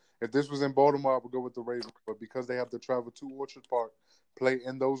place. If this was in Baltimore, I would go with the Ravens. But because they have to travel to Orchard Park, play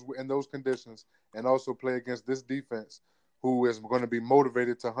in those conditions, and also play against this defense, who is going to be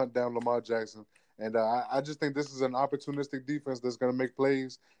motivated to hunt down Lamar Jackson. And I just think this is an opportunistic defense that's going to make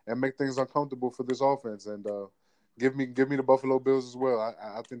plays and make things uncomfortable for this offense. And give me the Buffalo Bills as well.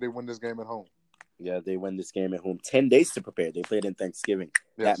 I think they win this game at home. Yeah, they win this game at home. 10 days to prepare. They played in Thanksgiving.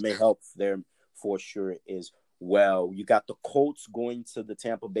 Yes. That may help them for sure as well. You got the Colts going to the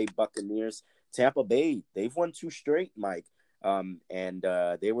Tampa Bay Buccaneers. Tampa Bay, they've won 2 straight, Mike. And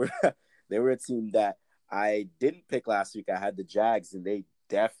they were a team that I didn't pick last week. I had the Jags, and they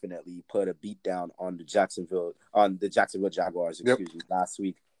definitely put a beat down on the Jacksonville Jaguars, last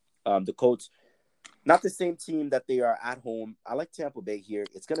week. The Colts, not the same team that they are at home. I like Tampa Bay here.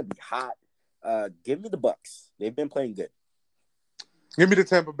 It's gonna be hot. Give me the Bucks. They've been playing good. Give me the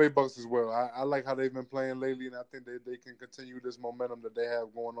Tampa Bay Bucks as well. I like how they've been playing lately, and I think they can continue this momentum that they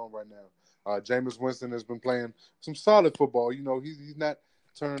have going on right now. Jameis Winston has been playing some solid football. You know, he's not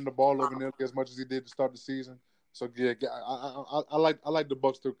turning the ball over nearly as much as he did to start the season. So yeah, I like the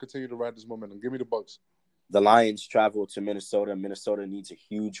Bucks to continue to ride this momentum. Give me the Bucks. The Lions travel to Minnesota. Minnesota needs a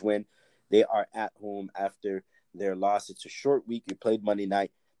huge win. They are at home after their loss. It's a short week. You played Monday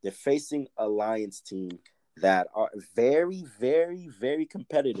night. They're facing a Lions team that are very, very, very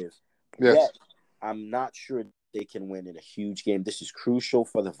competitive. Yes. Yet, I'm not sure they can win in a huge game. This is crucial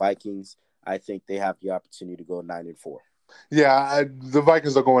for the Vikings. I think they have the opportunity to go 9-4. Yeah, the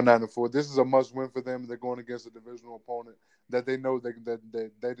Vikings are going 9-4. This is a must-win for them. They're going against a divisional opponent that they know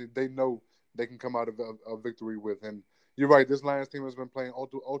they know they can come out of a victory with. And you're right, this Lions team has been playing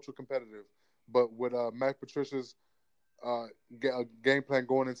ultra competitive, but with Matt Patricia's game plan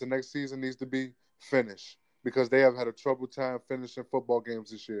going into next season needs to be finish because they have had a troubled time finishing football games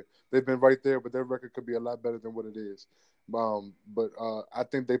this year. They've been right there, but their record could be a lot better than what it is. But I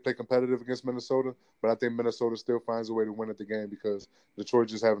think they play competitive against Minnesota, but I think Minnesota still finds a way to win at the game because Detroit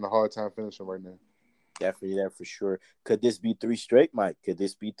just having a hard time finishing right now. Definitely there for sure. Could this be 3 straight, Mike? Could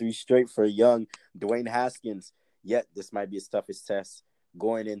this be 3 straight for young Dwayne Haskins? Yet this might be his toughest test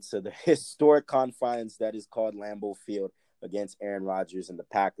going into the historic confines that is called Lambeau Field against Aaron Rodgers and the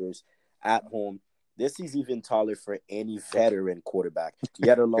Packers at home. This is even taller for any veteran quarterback,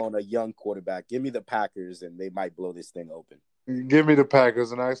 yet alone a young quarterback. Give me the Packers, and they might blow this thing open. Give me the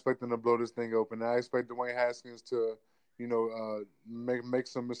Packers, and I expect them to blow this thing open. I expect Dwayne Haskins to, make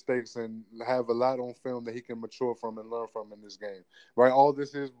some mistakes and have a lot on film that he can mature from and learn from in this game. Right, all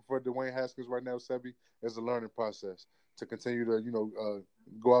this is for Dwayne Haskins right now, Sebi, is a learning process to continue to,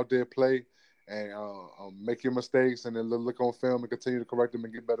 go out there, play, and make your mistakes, and then look on film and continue to correct them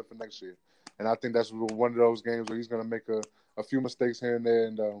and get better for next year. And I think that's one of those games where he's going to make a few mistakes here and there,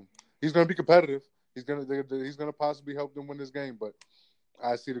 and he's going to be competitive. He's gonna possibly help them win this game, but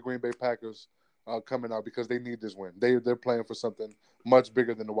I see the Green Bay Packers coming out because they need this win. They're playing for something much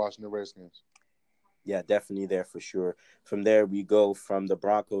bigger than the Washington Redskins. Yeah, definitely there for sure. From there, we go from the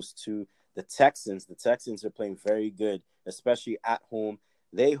Broncos to the Texans. The Texans are playing very good, especially at home.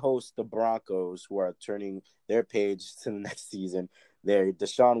 They host the Broncos, who are turning their page to the next season.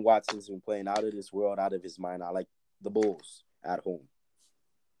 Deshaun Watson's been playing out of this world, out of his mind. I like the Bulls at home.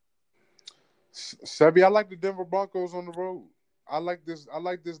 Sebi, I like the Denver Broncos on the road. I like this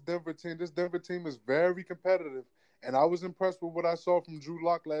Denver team. This Denver team is very competitive, and I was impressed with what I saw from Drew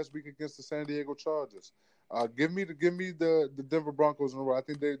Lock last week against the San Diego Chargers. Give me the Denver Broncos on the road. I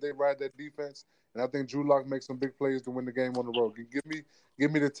think they ride that defense, and I think Drew Lock makes some big plays to win the game on the road. Give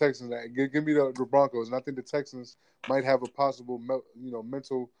me the Texans. Give me the Broncos, and I think the Texans might have a possible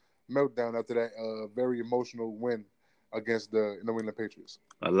mental meltdown after that very emotional win against the New England Patriots.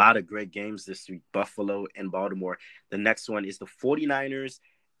 A lot of great games this week, Buffalo and Baltimore. The next one is the 49ers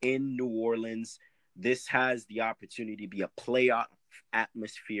in New Orleans. This has the opportunity to be a playoff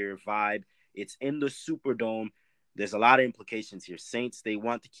atmosphere vibe. It's in the Superdome. There's a lot of implications here. Saints, they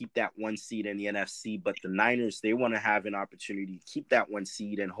want to keep that 1 seed in the NFC, but the Niners, they want to have an opportunity to keep that 1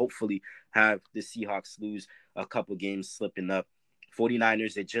 seed and hopefully have the Seahawks lose a couple games slipping up.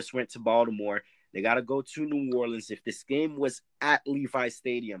 49ers, they just went to Baltimore. They got to go to New Orleans. If this game was at Levi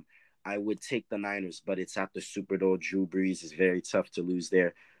Stadium, I would take the Niners, but it's at the Superdome. Drew Brees is very tough to lose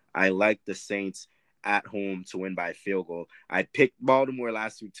there. I like the Saints at home to win by a field goal. I picked Baltimore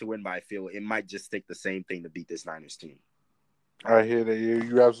last week to win by a field goal. It might just take the same thing to beat this Niners team. I hear that.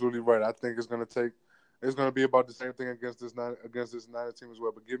 You're absolutely right. I think it's going to be about the same thing against this Niners team as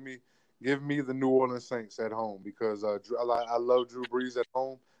well. But give me the New Orleans Saints at home because I love Drew Brees at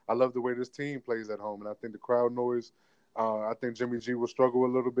home. I love the way this team plays at home, and I think the crowd noise. I think Jimmy G will struggle a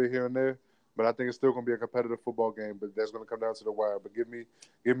little bit here and there, but I think it's still going to be a competitive football game. But that's going to come down to the wire. But give me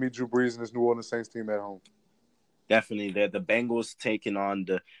Drew Brees and this New Orleans Saints team at home. Definitely, they're the Bengals taking on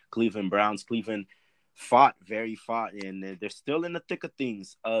the Cleveland Browns. Cleveland fought, and they're still in the thick of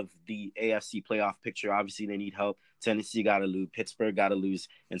things of the AFC playoff picture. Obviously, they need help. Tennessee got to lose, Pittsburgh got to lose,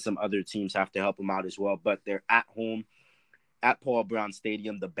 and some other teams have to help them out as well. But they're at home at Paul Brown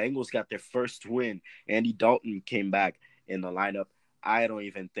Stadium. The Bengals got their first win. Andy Dalton came back in the lineup. I don't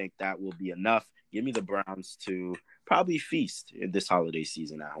even think that will be enough. Give me the Browns to probably feast in this holiday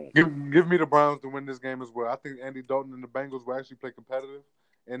season at home. Give me the Browns to win this game as well. I think Andy Dalton and the Bengals will actually play competitive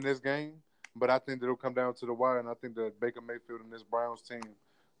in this game, but I think that it'll come down to the wire, and I think that Baker Mayfield and this Browns team,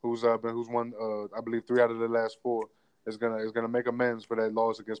 who's won I believe 3 out of the last 4, is gonna make amends for that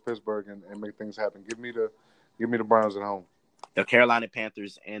loss against Pittsburgh and make things happen. Give me the Browns at home. The Carolina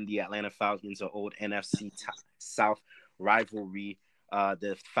Panthers and the Atlanta Falcons, an old South rivalry.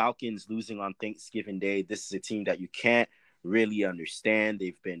 The Falcons losing on Thanksgiving Day. This is a team that you can't really understand.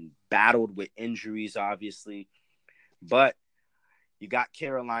 They've been battled with injuries, obviously. But you got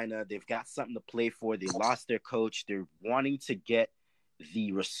Carolina. They've got something to play for. They lost their coach. They're wanting to get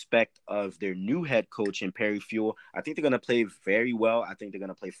the respect of their new head coach in Perry Fewell. I think they're going to play very well. I think they're going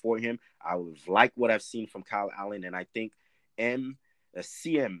to play for him. I like what I've seen from Kyle Allen, and I think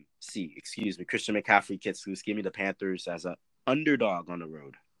CMC, Christian McCaffrey gets loose. Give me the Panthers as an underdog on the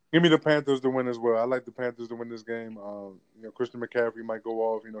road. Give me the Panthers to win as well. I like the Panthers to win this game. Christian McCaffrey might go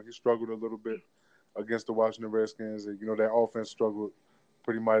off. He struggled a little bit against the Washington Redskins. That offense struggled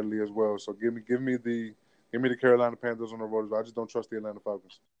pretty mightily as well. So give me the Carolina Panthers on the road. I just don't trust the Atlanta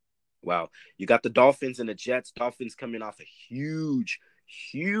Falcons. Wow. You got the Dolphins and the Jets. Dolphins coming off a huge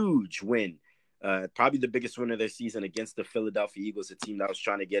win. Probably the biggest win of their season against the Philadelphia Eagles, a team that was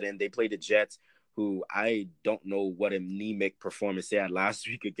trying to get in. They played the Jets, who I don't know what anemic performance they had last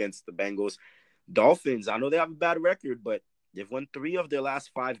week against the Bengals. Dolphins, I know they have a bad record, but they've won 3 of their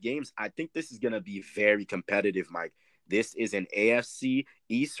last 5 games. I think this is going to be very competitive, Mike. This is an AFC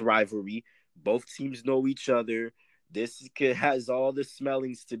East rivalry. Both teams know each other. This has all the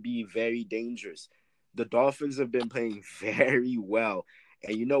smellings to be very dangerous. The Dolphins have been playing very well.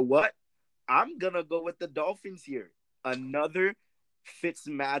 And you know what? I'm going to go with the Dolphins here. Another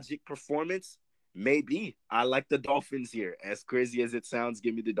Fitzmagic performance? Maybe. I like the Dolphins here. As crazy as it sounds,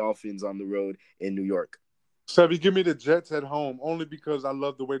 give me the Dolphins on the road in New York. Sebby, give me the Jets at home, only because I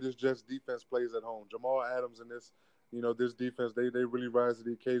love the way this Jets defense plays at home. Jamal Adams and this defense, they really rise to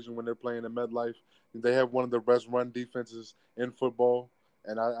the occasion when they're playing in MetLife. They have one of the best run defenses in football,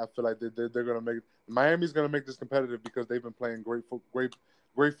 and I feel like they're going to make it. Miami's going to make this competitive because they've been playing great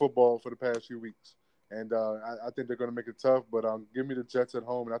football for the past few weeks. And I think they're going to make it tough, but give me the Jets at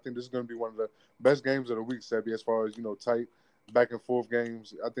home, and I think this is going to be one of the best games of the week, Sebby, as far as, tight back and forth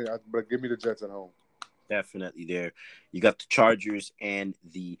games. But give me the Jets at home. Definitely there. You got the Chargers and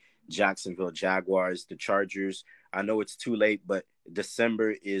the Jacksonville Jaguars. The Chargers, I know it's too late, but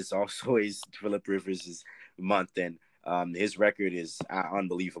December is also Phillip Rivers' month, and his record is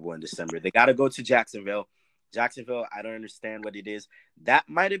unbelievable in December. They got to go to Jacksonville. Jacksonville, I don't understand what it is. That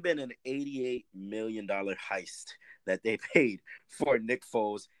might have been an $88 million heist that they paid for Nick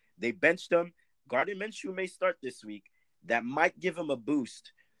Foles. They benched him. Gardner Minshew may start this week. That might give him a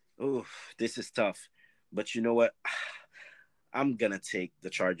boost. Ooh, this is tough. But you know what? I'm going to take the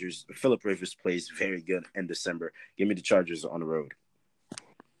Chargers. Phillip Rivers plays very good in December. Give me the Chargers on the road.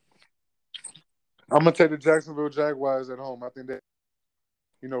 I'm going to take the Jacksonville Jaguars at home. I think they,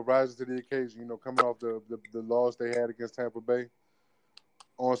 rises to the occasion, coming off the loss they had against Tampa Bay.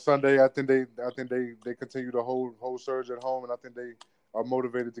 On Sunday, I think they continue to hold surge at home, and I think they are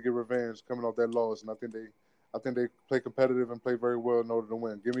motivated to get revenge coming off that loss. And I think they play competitive and play very well in order to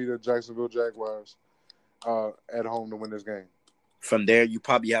win. Give me the Jacksonville Jaguars at home to win this game. From there, you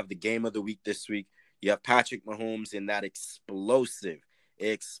probably have the game of the week this week. You have Patrick Mahomes in that explosive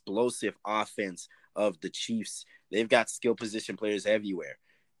offense of the Chiefs. They've got skill position players everywhere.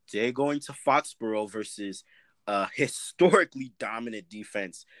 They're going to Foxborough versus a historically dominant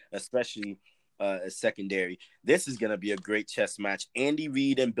defense, especially a secondary. This is going to be a great chess match. Andy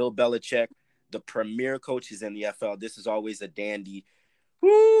Reid and Bill Belichick, the premier coaches in the NFL. This is always a dandy.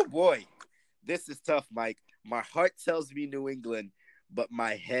 Woo, boy. This is tough, Mike. My heart tells me New England, but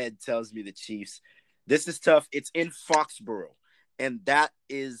my head tells me the Chiefs. This is tough. It's in Foxborough, and that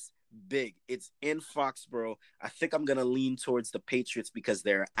is big. It's in Foxborough. I think I'm going to lean towards the Patriots because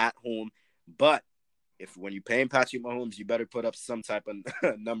they're at home. But when you're paying Patrick Mahomes, you better put up some type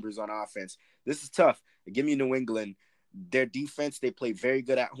of numbers on offense. This is tough. Give me New England. Their defense, they play very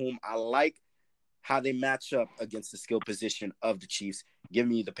good at home. I like how they match up against the skill position of the Chiefs. Give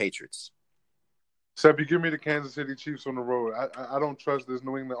me the Patriots. Sebby, give me the Kansas City Chiefs on the road. I don't trust this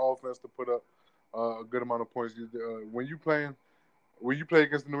New England offense to put up a good amount of points. When you play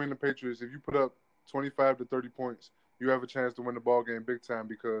against the New England Patriots, if you put up 25 to 30 points, you have a chance to win the ball game big time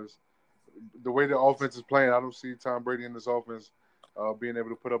because the way the offense is playing, I don't see Tom Brady in this offense being able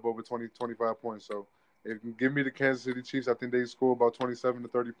to put up over 20, 25 points. So if you give me the Kansas City Chiefs, I think they score about 27 to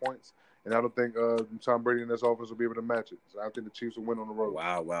 30 points. And I don't think Tom Brady and this offense will be able to match it. So I think the Chiefs will win on the road.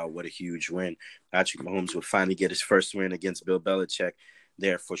 Wow, what a huge win. Patrick Mahomes will finally get his first win against Bill Belichick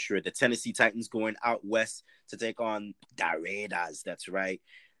there for sure. The Tennessee Titans going out west to take on the Raiders. That's right.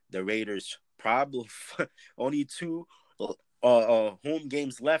 The Raiders, probably only 2 home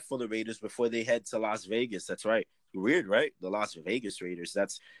games left for the Raiders before they head to Las Vegas. That's right. Weird, right? The Las Vegas Raiders.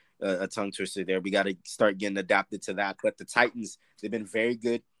 That's a tongue twister there. We got to start getting adapted to that. But the Titans, they've been very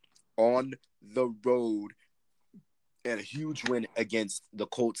good on the road, and a huge win against the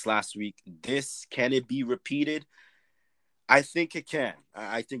Colts last week. Can it be repeated? I think it can.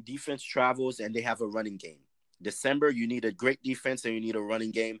 I think defense travels, and they have a running game. December, you need a great defense and you need a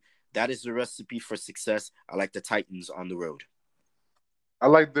running game. That is the recipe for success. I like the Titans on the road. I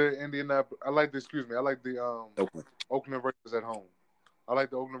like the Okay. Oakland Raiders at home. I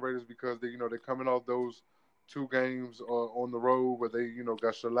like the Oakland Raiders because they're coming off those two games on the road where they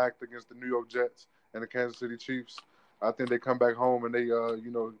got shellacked against the New York Jets and the Kansas City Chiefs. I think they come back home and they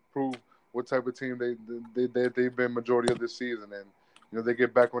prove what type of team they've been majority of this season, and they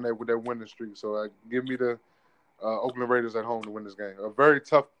get back on that with that winning streak. So give me the Oakland Raiders at home to win this game. A very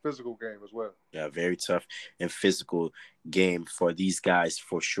tough physical game as well. Yeah, very tough and physical game for these guys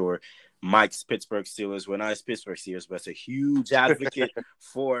for sure. Mike's Pittsburgh Steelers. We're not his Pittsburgh Steelers, but it's a huge advocate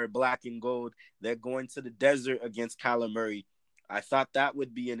for black and gold. They're going to the desert against Kyler Murray. I thought that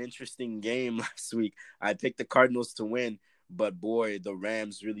would be an interesting game last week. I picked the Cardinals to win, but boy, the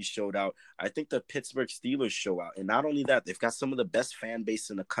Rams really showed out. I think the Pittsburgh Steelers show out. And not only that, they've got some of the best fan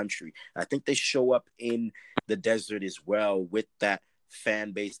base in the country. I think they show up in the desert as well with that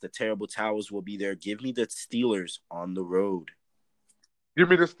fan base. The Terrible Towers will be there. Give me the Steelers on the road. Give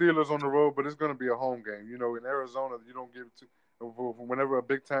me the Steelers on the road, but it's going to be a home game. In Arizona, you don't give it to whenever a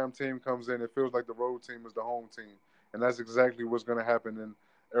big-time team comes in, it feels like the road team is the home team. And that's exactly what's going to happen in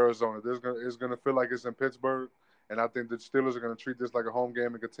Arizona. It's going to feel like it's in Pittsburgh, and I think the Steelers are going to treat this like a home game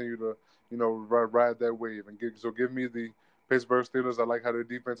and continue to, ride that wave. So give me the Pittsburgh Steelers. I like how their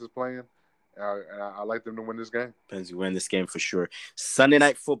defense is playing. And I like them to win this game. Depends win this game for sure. Sunday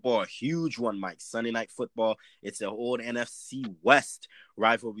Night Football, huge one, Mike. Sunday Night Football. It's an old NFC West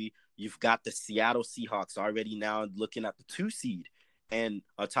rivalry. You've got the Seattle Seahawks already now looking at the 2 seed and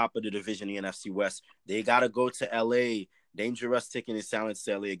on top of the division, the NFC West. They got to go to L.A. Dangerous taking his silence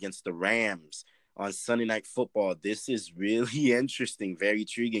to L.A. against the Rams on Sunday Night Football. This is really interesting, very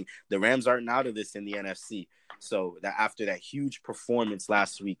intriguing. The Rams aren't out of this in the NFC. So after that huge performance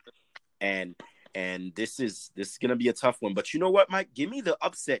last week, and this is gonna be a tough one. But you know what, Mike? Give me the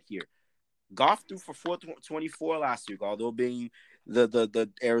upset here. Goff threw for 424 last week, although being the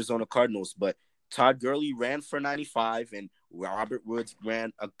Arizona Cardinals. But Todd Gurley ran for 95, and Robert Woods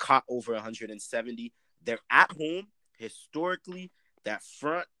ran a caught over 170. They're at home. Historically, that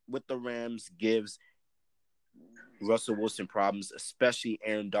front with the Rams gives Russell Wilson problems, especially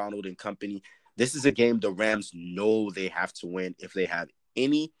Aaron Donald and company. This is a game the Rams know they have to win if they have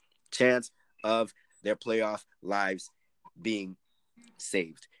any chance of their playoff lives being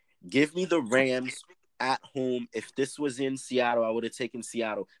saved. Give me the Rams at home. If this was in Seattle, I would have taken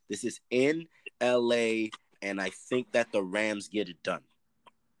Seattle. This is in LA, and I think that the Rams get it done.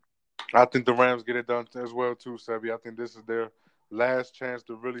 I think the Rams get it done as well too, Sebi. I think this is their last chance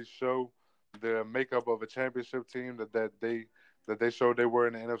to really show the makeup of a championship team that they showed they were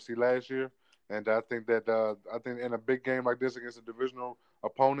in the NFC last year. And I think in a big game like this against a divisional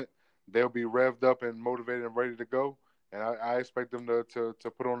opponent, they'll be revved up and motivated and ready to go. And I expect them to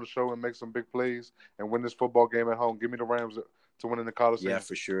put on the show and make some big plays and win this football game at home. Give me the Rams to win in the Coliseum. Yeah,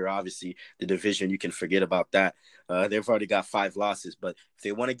 for sure. Obviously, the division, you can forget about that. They've already got 5 losses. But if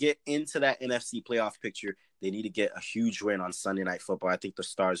they want to get into that NFC playoff picture, they need to get a huge win on Sunday Night Football. I think the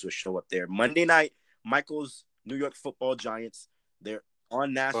Stars will show up there. Monday night, Michael's New York Football Giants. They're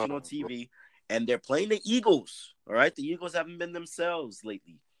on national TV. And they're playing the Eagles, all right? The Eagles haven't been themselves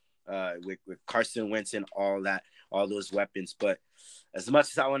lately with Carson Wentz and all those weapons. But as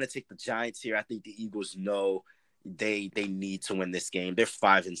much as I want to take the Giants here, I think the Eagles know they need to win this game. They're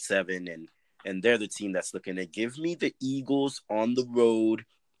 5-7, and they're the team that's looking to give me the Eagles on the road.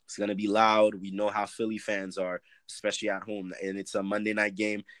 It's going to be loud. We know how Philly fans are, especially at home. And it's a Monday night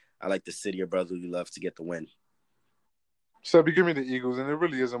game. I like the city of brotherly love to get the win. So, give me the Eagles, and there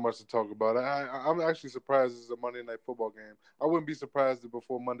really isn't much to talk about. I'm actually surprised this is a Monday Night Football game. I wouldn't be surprised if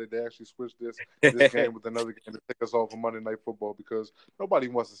before Monday they actually switched this game with another game to take us off of Monday Night Football because nobody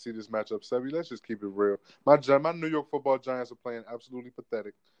wants to see this matchup, Sebi. Let's just keep it real. My New York Football Giants are playing absolutely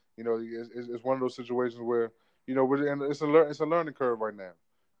pathetic. It's one of those situations where it's a learning curve right now.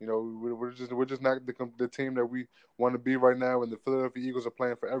 We're just not the team that we want to be right now, and the Philadelphia Eagles are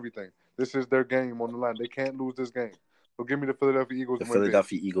playing for everything. This is their game on the line. They can't lose this game. So give me the Philadelphia Eagles. The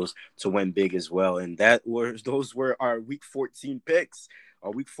Philadelphia Eagles to win big as well. And those were our Week 14 picks.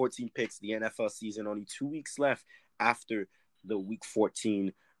 Our Week 14 picks, the NFL season, only 2 weeks left after the Week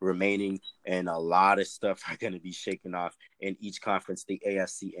 14 remaining, and a lot of stuff are going to be shaken off in each conference, the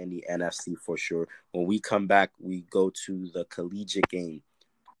AFC and the NFC for sure. When we come back, we go to the collegiate game,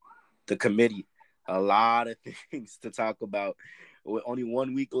 the committee, a lot of things to talk about with only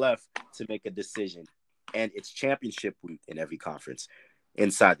 1 week left to make a decision. And it's championship week in every conference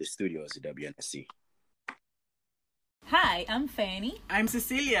inside the studios at WNSC. Hi, I'm Fanny. I'm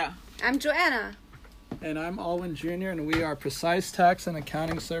Cecilia. I'm Joanna. And I'm Alwyn Jr., and we are Precise Tax and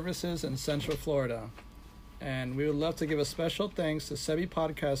Accounting Services in Central Florida. And we would love to give a special thanks to Sebi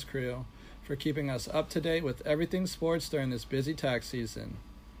Podcast Crew for keeping us up to date with everything sports during this busy tax season.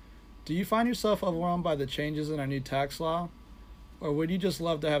 Do you find yourself overwhelmed by the changes in our new tax law? Or would you just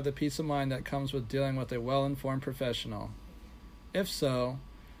love to have the peace of mind that comes with dealing with a well-informed professional? If so,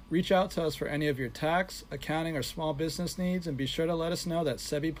 reach out to us for any of your tax, accounting, or small business needs, and be sure to let us know that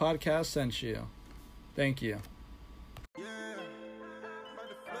Sebi Podcast sent you. Thank you.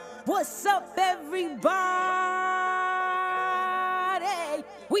 What's up, everybody?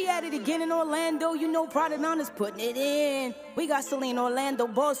 We at it again in Orlando. You know, Pride and Honest putting it in. We got Celine Orlando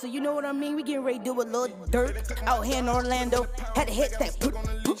ball, so you know what I mean. We getting ready to do a little dirt out here in Orlando. Had to hit that.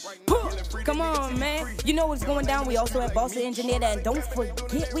 Come on, man. You know what's going down. We also have Bossa Engineer, and don't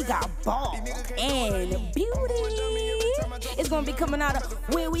forget we got Ball and Beauty. It's gonna be coming out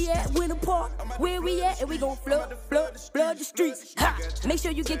of where we at, Winter Park, where we at, and we gonna flood the streets. Ha! Make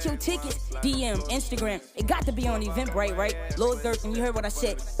sure you get your tickets. DM, Instagram. It got to be on Eventbrite, right? Lord Durkin, you heard what I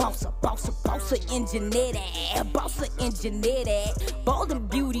said. Bossa Engineer that. Bossa Engineer that. Ball and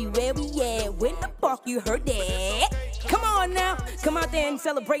Beauty, where we at? Winter Park, you heard that. Come on now. Come out there and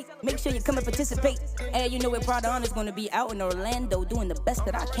celebrate. Make sure you come and participate. And you know where Pride and Honor's gonna be out in Orlando doing the best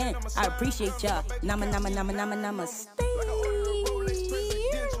that I can. I appreciate y'all. Namaste.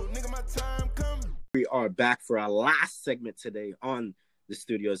 We are back for our last segment today on the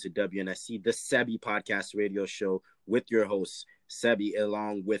studios at WNSC, the Sebi Podcast Radio Show with your host, Sebi,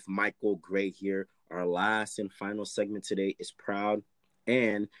 along with Michael Gray here. Our last and final segment today is proud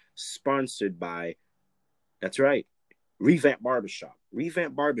and sponsored by, that's right, Revamp Barbershop.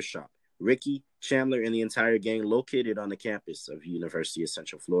 Revamp Barbershop. Ricky, Chandler, and the entire gang located on the campus of University of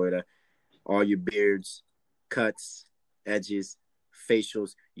Central Florida. All your beards, cuts, edges,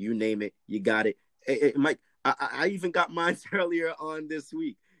 facials, you name it, you got it. Hey, Mike, I even got mine earlier on this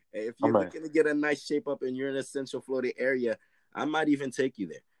week. If you're looking to get a nice shape up and you're in the Central Florida area, I might even take you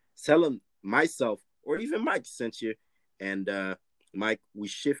there. Tell them myself or even Mike sent you. And Mike, we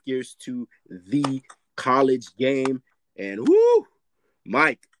shift gears to the college game. And whoo,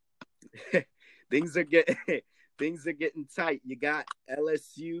 Mike, things are getting tight. You got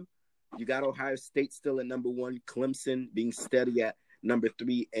LSU, you got Ohio State still at number 1, Clemson being steady at number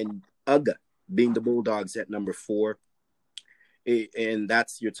 3, and UGA being the Bulldogs at number 4. And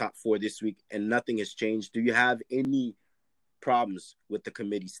that's your top 4 this week, and nothing has changed. Do you have any problems with the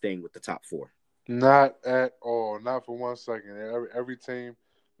committee staying with the top 4? Not at all. Not for 1 second. Every team,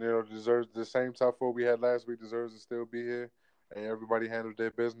 deserves the same top 4 we had last week, deserves to still be here, and everybody handled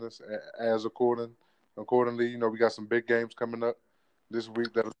their business as accordingly. We got some big games coming up this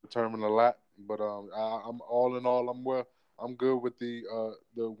week that'll determine a lot. But I'm all in all, I'm good with the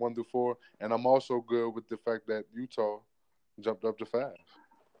 1 through 4, and I'm also good with the fact that Utah jumped up to 5.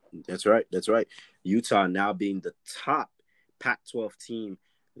 That's right. Utah now being the top Pac-12 team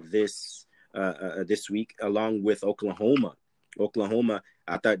this week, along with Oklahoma. Oklahoma,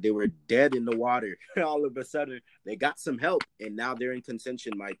 I thought they were dead in the water. All of a sudden, they got some help, and now they're in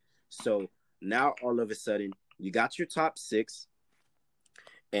contention, Mike. So now all of a sudden, you got your top 6,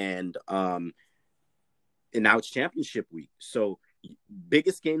 and now it's championship week. So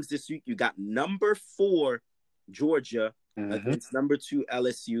biggest games this week, you got number 4 Georgia against number 2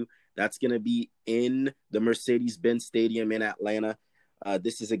 LSU. That's going to be in the Mercedes-Benz Stadium in Atlanta.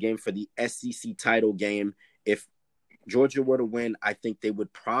 This is a game for the SEC title game. If Georgia were to win, I think they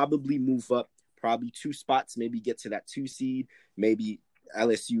would probably move up, probably 2 spots, maybe get to that 2 seed. Maybe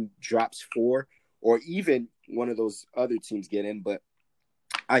LSU drops 4, or even one of those other teams get in. But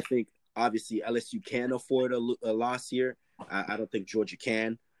I think obviously LSU can afford a loss here. I don't think Georgia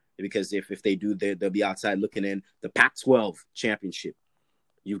can, because if they do, they'll be outside looking in. The Pac-12 championship.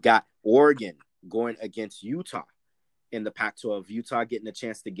 You've got Oregon going against Utah in the Pac-12. Utah getting a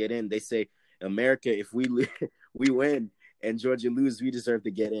chance to get in. They say, America, if we win and Georgia lose, we deserve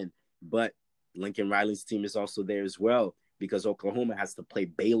to get in. But Lincoln Riley's team is also there as well, because Oklahoma has to play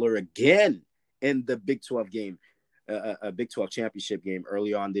Baylor again in the Big 12 game, a Big 12 championship game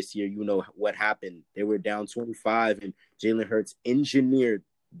early on this year. You know what happened. They were down 25, and Jalen Hurts engineered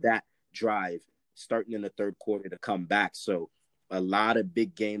that drive starting in the third quarter to come back. So a lot of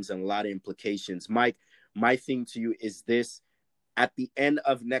big games and a lot of implications. Mike, my thing to you is this: at the end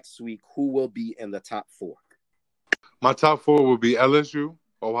of next week, who will be in the top 4? My top 4 will be LSU,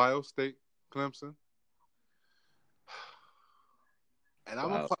 Ohio State, Clemson, and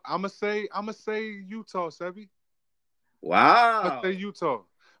Wow. I'm gonna say Utah, Sebi. I Wow. say Utah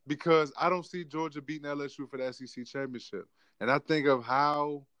because I don't see Georgia beating LSU for the SEC championship, and I think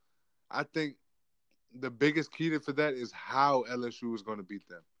the biggest key for that is how LSU is going to beat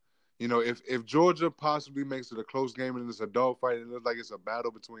them. You know, if Georgia possibly makes it a close game and it's a dogfight, and it looks like it's a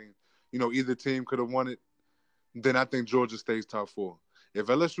battle between, either team could have won it, then I think Georgia stays top 4. If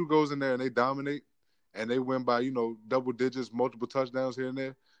LSU goes in there and they dominate and they win by, double digits, multiple touchdowns here and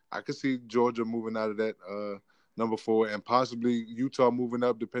there, I could see Georgia moving out of that number 4 and possibly Utah moving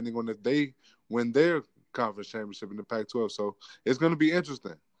up depending on if they win their conference championship in the Pac-12. So it's going to be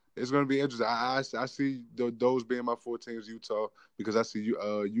interesting. It's going to be interesting. I see those being my 4 teams, Utah, because I see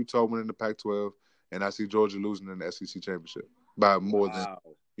Utah winning the Pac-12, and I see Georgia losing in the SEC championship by more than,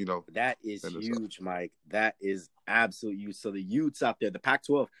 That is huge, Mike. That is absolutely huge. So the Utes out there, the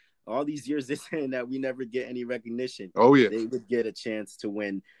Pac-12, all these years they're saying that we never get any recognition. Oh, yeah. They would get a chance to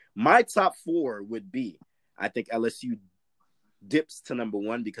win. My top 4 would be, I think LSU dips to number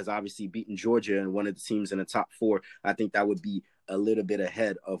 1 because obviously beating Georgia and one of the teams in the top 4, I think that would be a little bit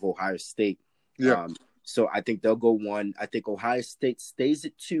ahead of Ohio State. Yeah. So I think they'll go 1. I think Ohio State stays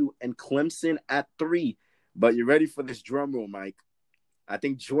at 2 and Clemson at 3. But you ready for this drum roll, Mike? I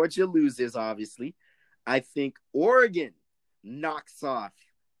think Georgia loses, obviously. I think Oregon knocks off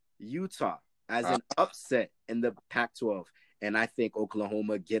Utah as an upset in the Pac-12. And I think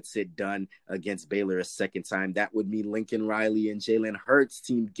Oklahoma gets it done against Baylor a second time. That would mean Lincoln Riley and Jalen Hurts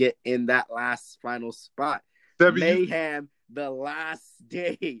team get in that last final spot. Mayhem, the last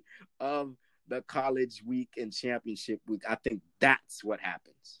day of the college week and championship week. I think that's what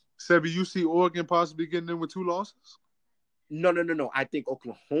happens. Sebi, you see Oregon possibly getting in with 2 losses? No. I think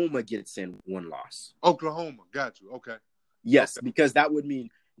Oklahoma gets in 1 loss. Oklahoma, got you. Okay. Yes, because that would mean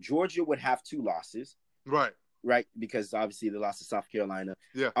Georgia would have 2 losses. Right, because obviously they lost to South Carolina.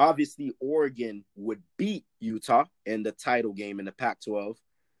 Yeah. Obviously, Oregon would beat Utah in the title game in the Pac-12,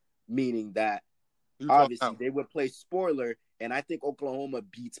 meaning that obviously they would play spoiler, and I think Oklahoma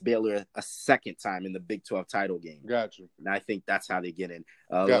beats Baylor a second time in the Big 12 title game. Got you. And I think that's how they get in.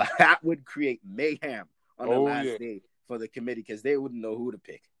 That would create mayhem on the last day for the committee because they wouldn't know who to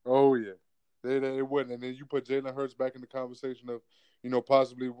pick. Oh, yeah. They wouldn't. And then you put Jalen Hurts back in the conversation of,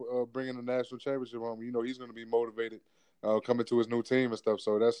 possibly bringing the national championship home. He's going to be motivated coming to his new team and stuff.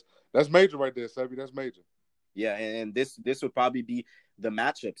 So that's major right there, Sebi. That's major. Yeah, and this would probably be the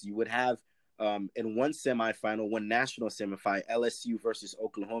matchups. You would have in one semifinal, one national semifinal, LSU versus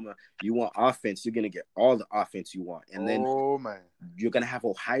Oklahoma. You want offense, you're going to get all the offense you want. And then you're going to have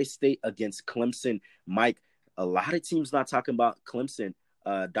Ohio State against Clemson. Mike, a lot of teams not talking about Clemson.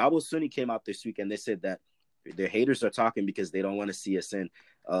 Dabo Swinney came out this week and they said that their haters are talking because they don't want to see us in.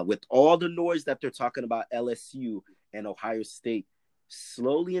 With all the noise that they're talking about LSU and Ohio State,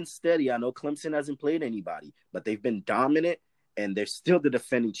 slowly and steady, I know Clemson hasn't played anybody, but they've been dominant and they're still the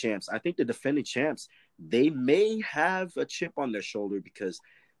defending champs. I think the defending champs, they may have a chip on their shoulder because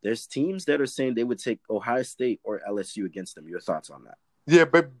there's teams that are saying they would take Ohio State or LSU against them. Your thoughts on that? Yeah,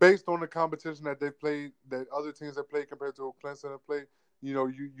 but based on the competition that they played, that other teams have played compared to Clemson have played, you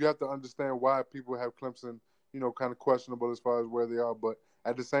have to understand why people have Clemson, kind of questionable as far as where they are. But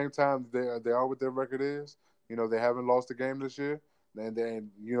at the same time, they are what their record is. They haven't lost a game this year. And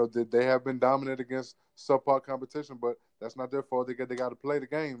they have been dominant against subpar competition, but that's not their fault. They got to play the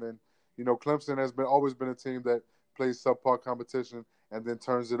game. And, Clemson has always been a team that plays subpar competition and then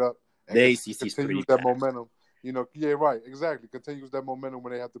turns it up. And the ACC's continues that momentum. Yeah, right, exactly. Continues that momentum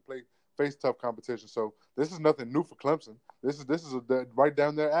when they have to face tough competition. So this is nothing new for Clemson. This is right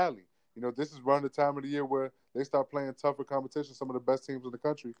down their alley. This is around the time of the year where they start playing tougher competition, some of the best teams in the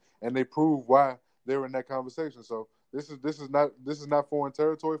country, and they prove why they're in that conversation. So this is not foreign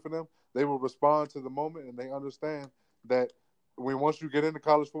territory for them. They will respond to the moment, and they understand that once you get into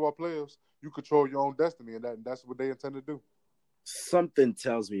college football playoffs, you control your own destiny, and that's what they intend to do. Something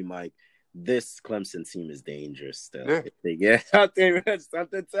tells me, Mike, this Clemson team is dangerous still. Yeah. If they get out there,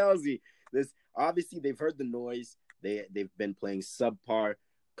 something tells me this. Obviously, they've heard the noise. They've been playing subpar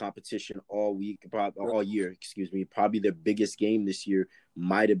competition all year. Excuse me. Probably their biggest game this year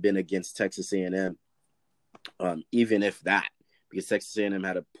might have been against Texas A&M. Even if that, because Texas A&M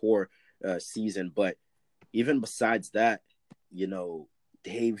had a poor season, but even besides that,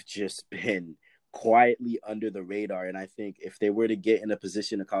 they've just been quietly under the radar. And I think if they were to get in a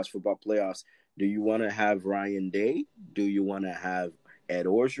position in college football playoffs, Do you want to have Ryan Day? Do you want to have Ed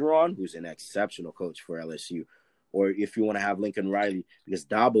Orgeron, who's an exceptional coach for LSU? Or if you want to have Lincoln Riley, because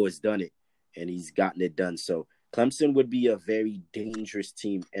Dabo has done it and he's gotten it done. So Clemson would be a very dangerous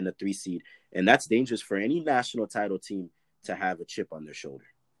team in a 3 seed. And that's dangerous for any national title team to have a chip on their shoulder.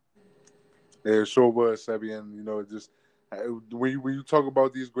 Yeah, it sure was, Sebi. And, you know, just when you talk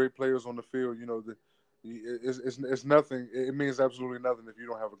about these great players on the field, you know, it's nothing. It means absolutely nothing if you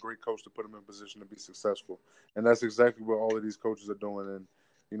don't have a great coach to put them in position to be successful. And that's exactly what all of these coaches are doing. And,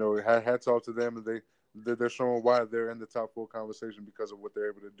 you know, hats off to them. And they're showing why they're in the top 4 conversation because of what they're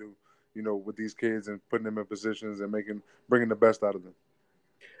able to do, you know, with these kids and putting them in positions and bringing the best out of them.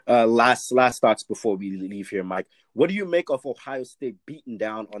 Last thoughts before we leave here, Mike. What do you make of Ohio State beating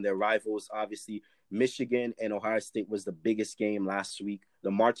down on their rivals? Obviously, Michigan and Ohio State was the biggest game last week,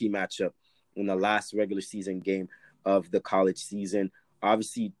 the marquee matchup in the last regular season game of the college season.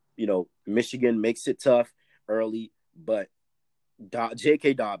 Obviously, you know, Michigan makes it tough early, but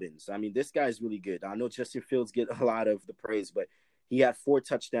J.K. Dobbins, I mean, this guy is really good. I know Justin Fields get a lot of the praise, but he had 4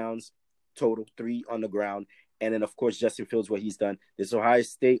 touchdowns total, 3 on the ground. And then, of course, Justin Fields, what he's done. This Ohio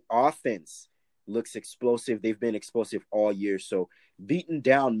State offense looks explosive. They've been explosive all year. So beating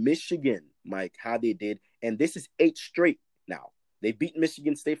down Michigan, Mike, how they did. And this is 8 straight now. They beat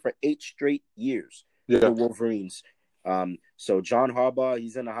Michigan State for 8 straight years. The Wolverines. So John Harbaugh,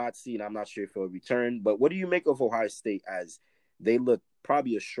 he's in the hot seat. I'm not sure if he'll return. But what do you make of Ohio State as they look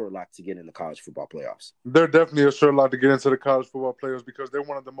probably a sure lock to get in the college football playoffs? They're definitely a sure lock to get into the college football playoffs because they're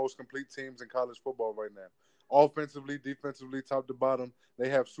one of the most complete teams in college football right now. Offensively, defensively, top to bottom, they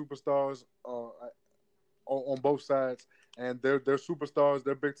have superstars on both sides, and their superstars,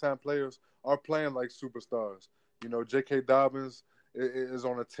 their big-time players, are playing like superstars. You know, J.K. Dobbins is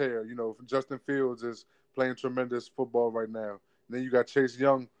on a tear. You know, Justin Fields is playing tremendous football right now. And then you got Chase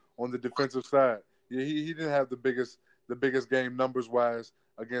Young on the defensive side. Yeah, he didn't have the biggest game numbers-wise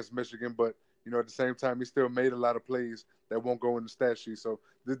against Michigan, but, you know, at the same time, he still made a lot of plays that won't go in the stat sheet. So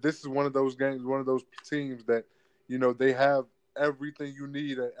this is one of those games, one of those teams that, you know, they have everything you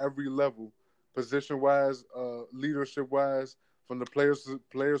need at every level, position-wise, leadership-wise, from the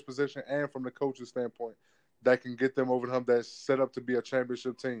players' position and from the coach's standpoint, that can get them over the hump, that's set up to be a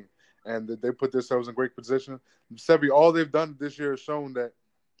championship team. And they put themselves in great position. Sebi, all they've done this year has shown that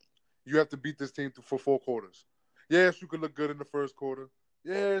you have to beat this team for 4 quarters. Yes, you could look good in the first quarter.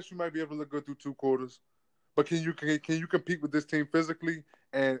 Yes, you might be able to look good through 2 quarters. But can you compete with this team physically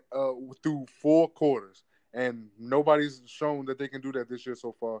and through 4 quarters? And nobody's shown that they can do that this year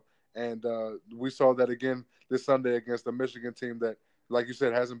so far. And we saw that again this Sunday against the Michigan team that, like you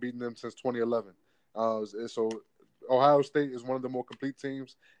said, hasn't beaten them since 2011. So Ohio State is one of the more complete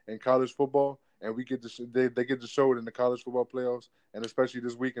teams in college football, and they get to show it in the college football playoffs, and especially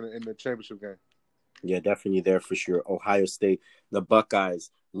this week in the championship game. Yeah, definitely there for sure. Ohio State, the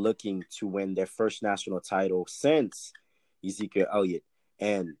Buckeyes, looking to win their first national title since Ezekiel Elliott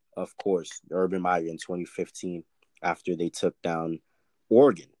and, of course, Urban Meyer in 2015 after they took down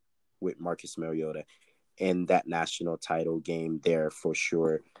Oregon with Marcus Mariota in that national title game there for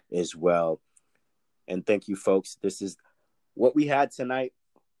sure as well. And thank you, folks. This is what we had tonight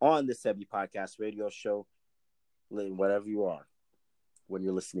on the Sebi Podcast Radio Show. Whatever you are, when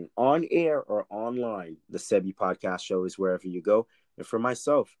you're listening on air or online, the Sebi Podcast Show is wherever you go. And for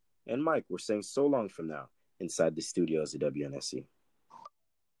myself and Mike, we're saying so long from now inside the studios at WNSC.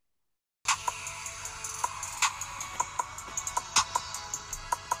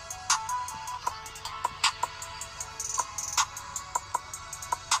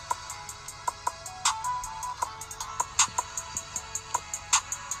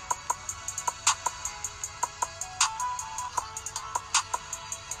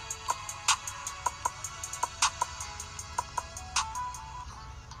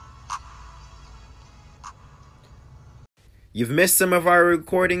 You've missed some of our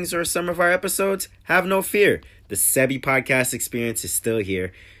recordings or some of our episodes? Have no fear. The Sebi Podcast experience is still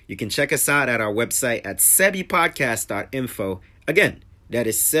here. You can check us out at our website at sebipodcast.info. Again, that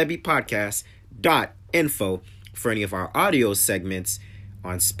is sebipodcast.info for any of our audio segments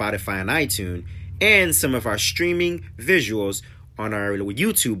on Spotify and iTunes, and some of our streaming visuals on our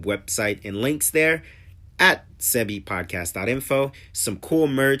YouTube website and links there at sebipodcast.info. Some cool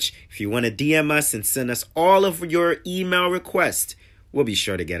merch. If you want to DM us and send us all of your email requests, we'll be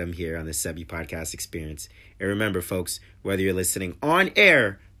sure to get them here on the Sebi Podcast experience. And remember, folks, whether you're listening on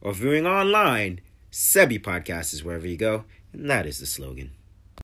air or viewing online, Sebi Podcast is wherever you go. And that is the slogan.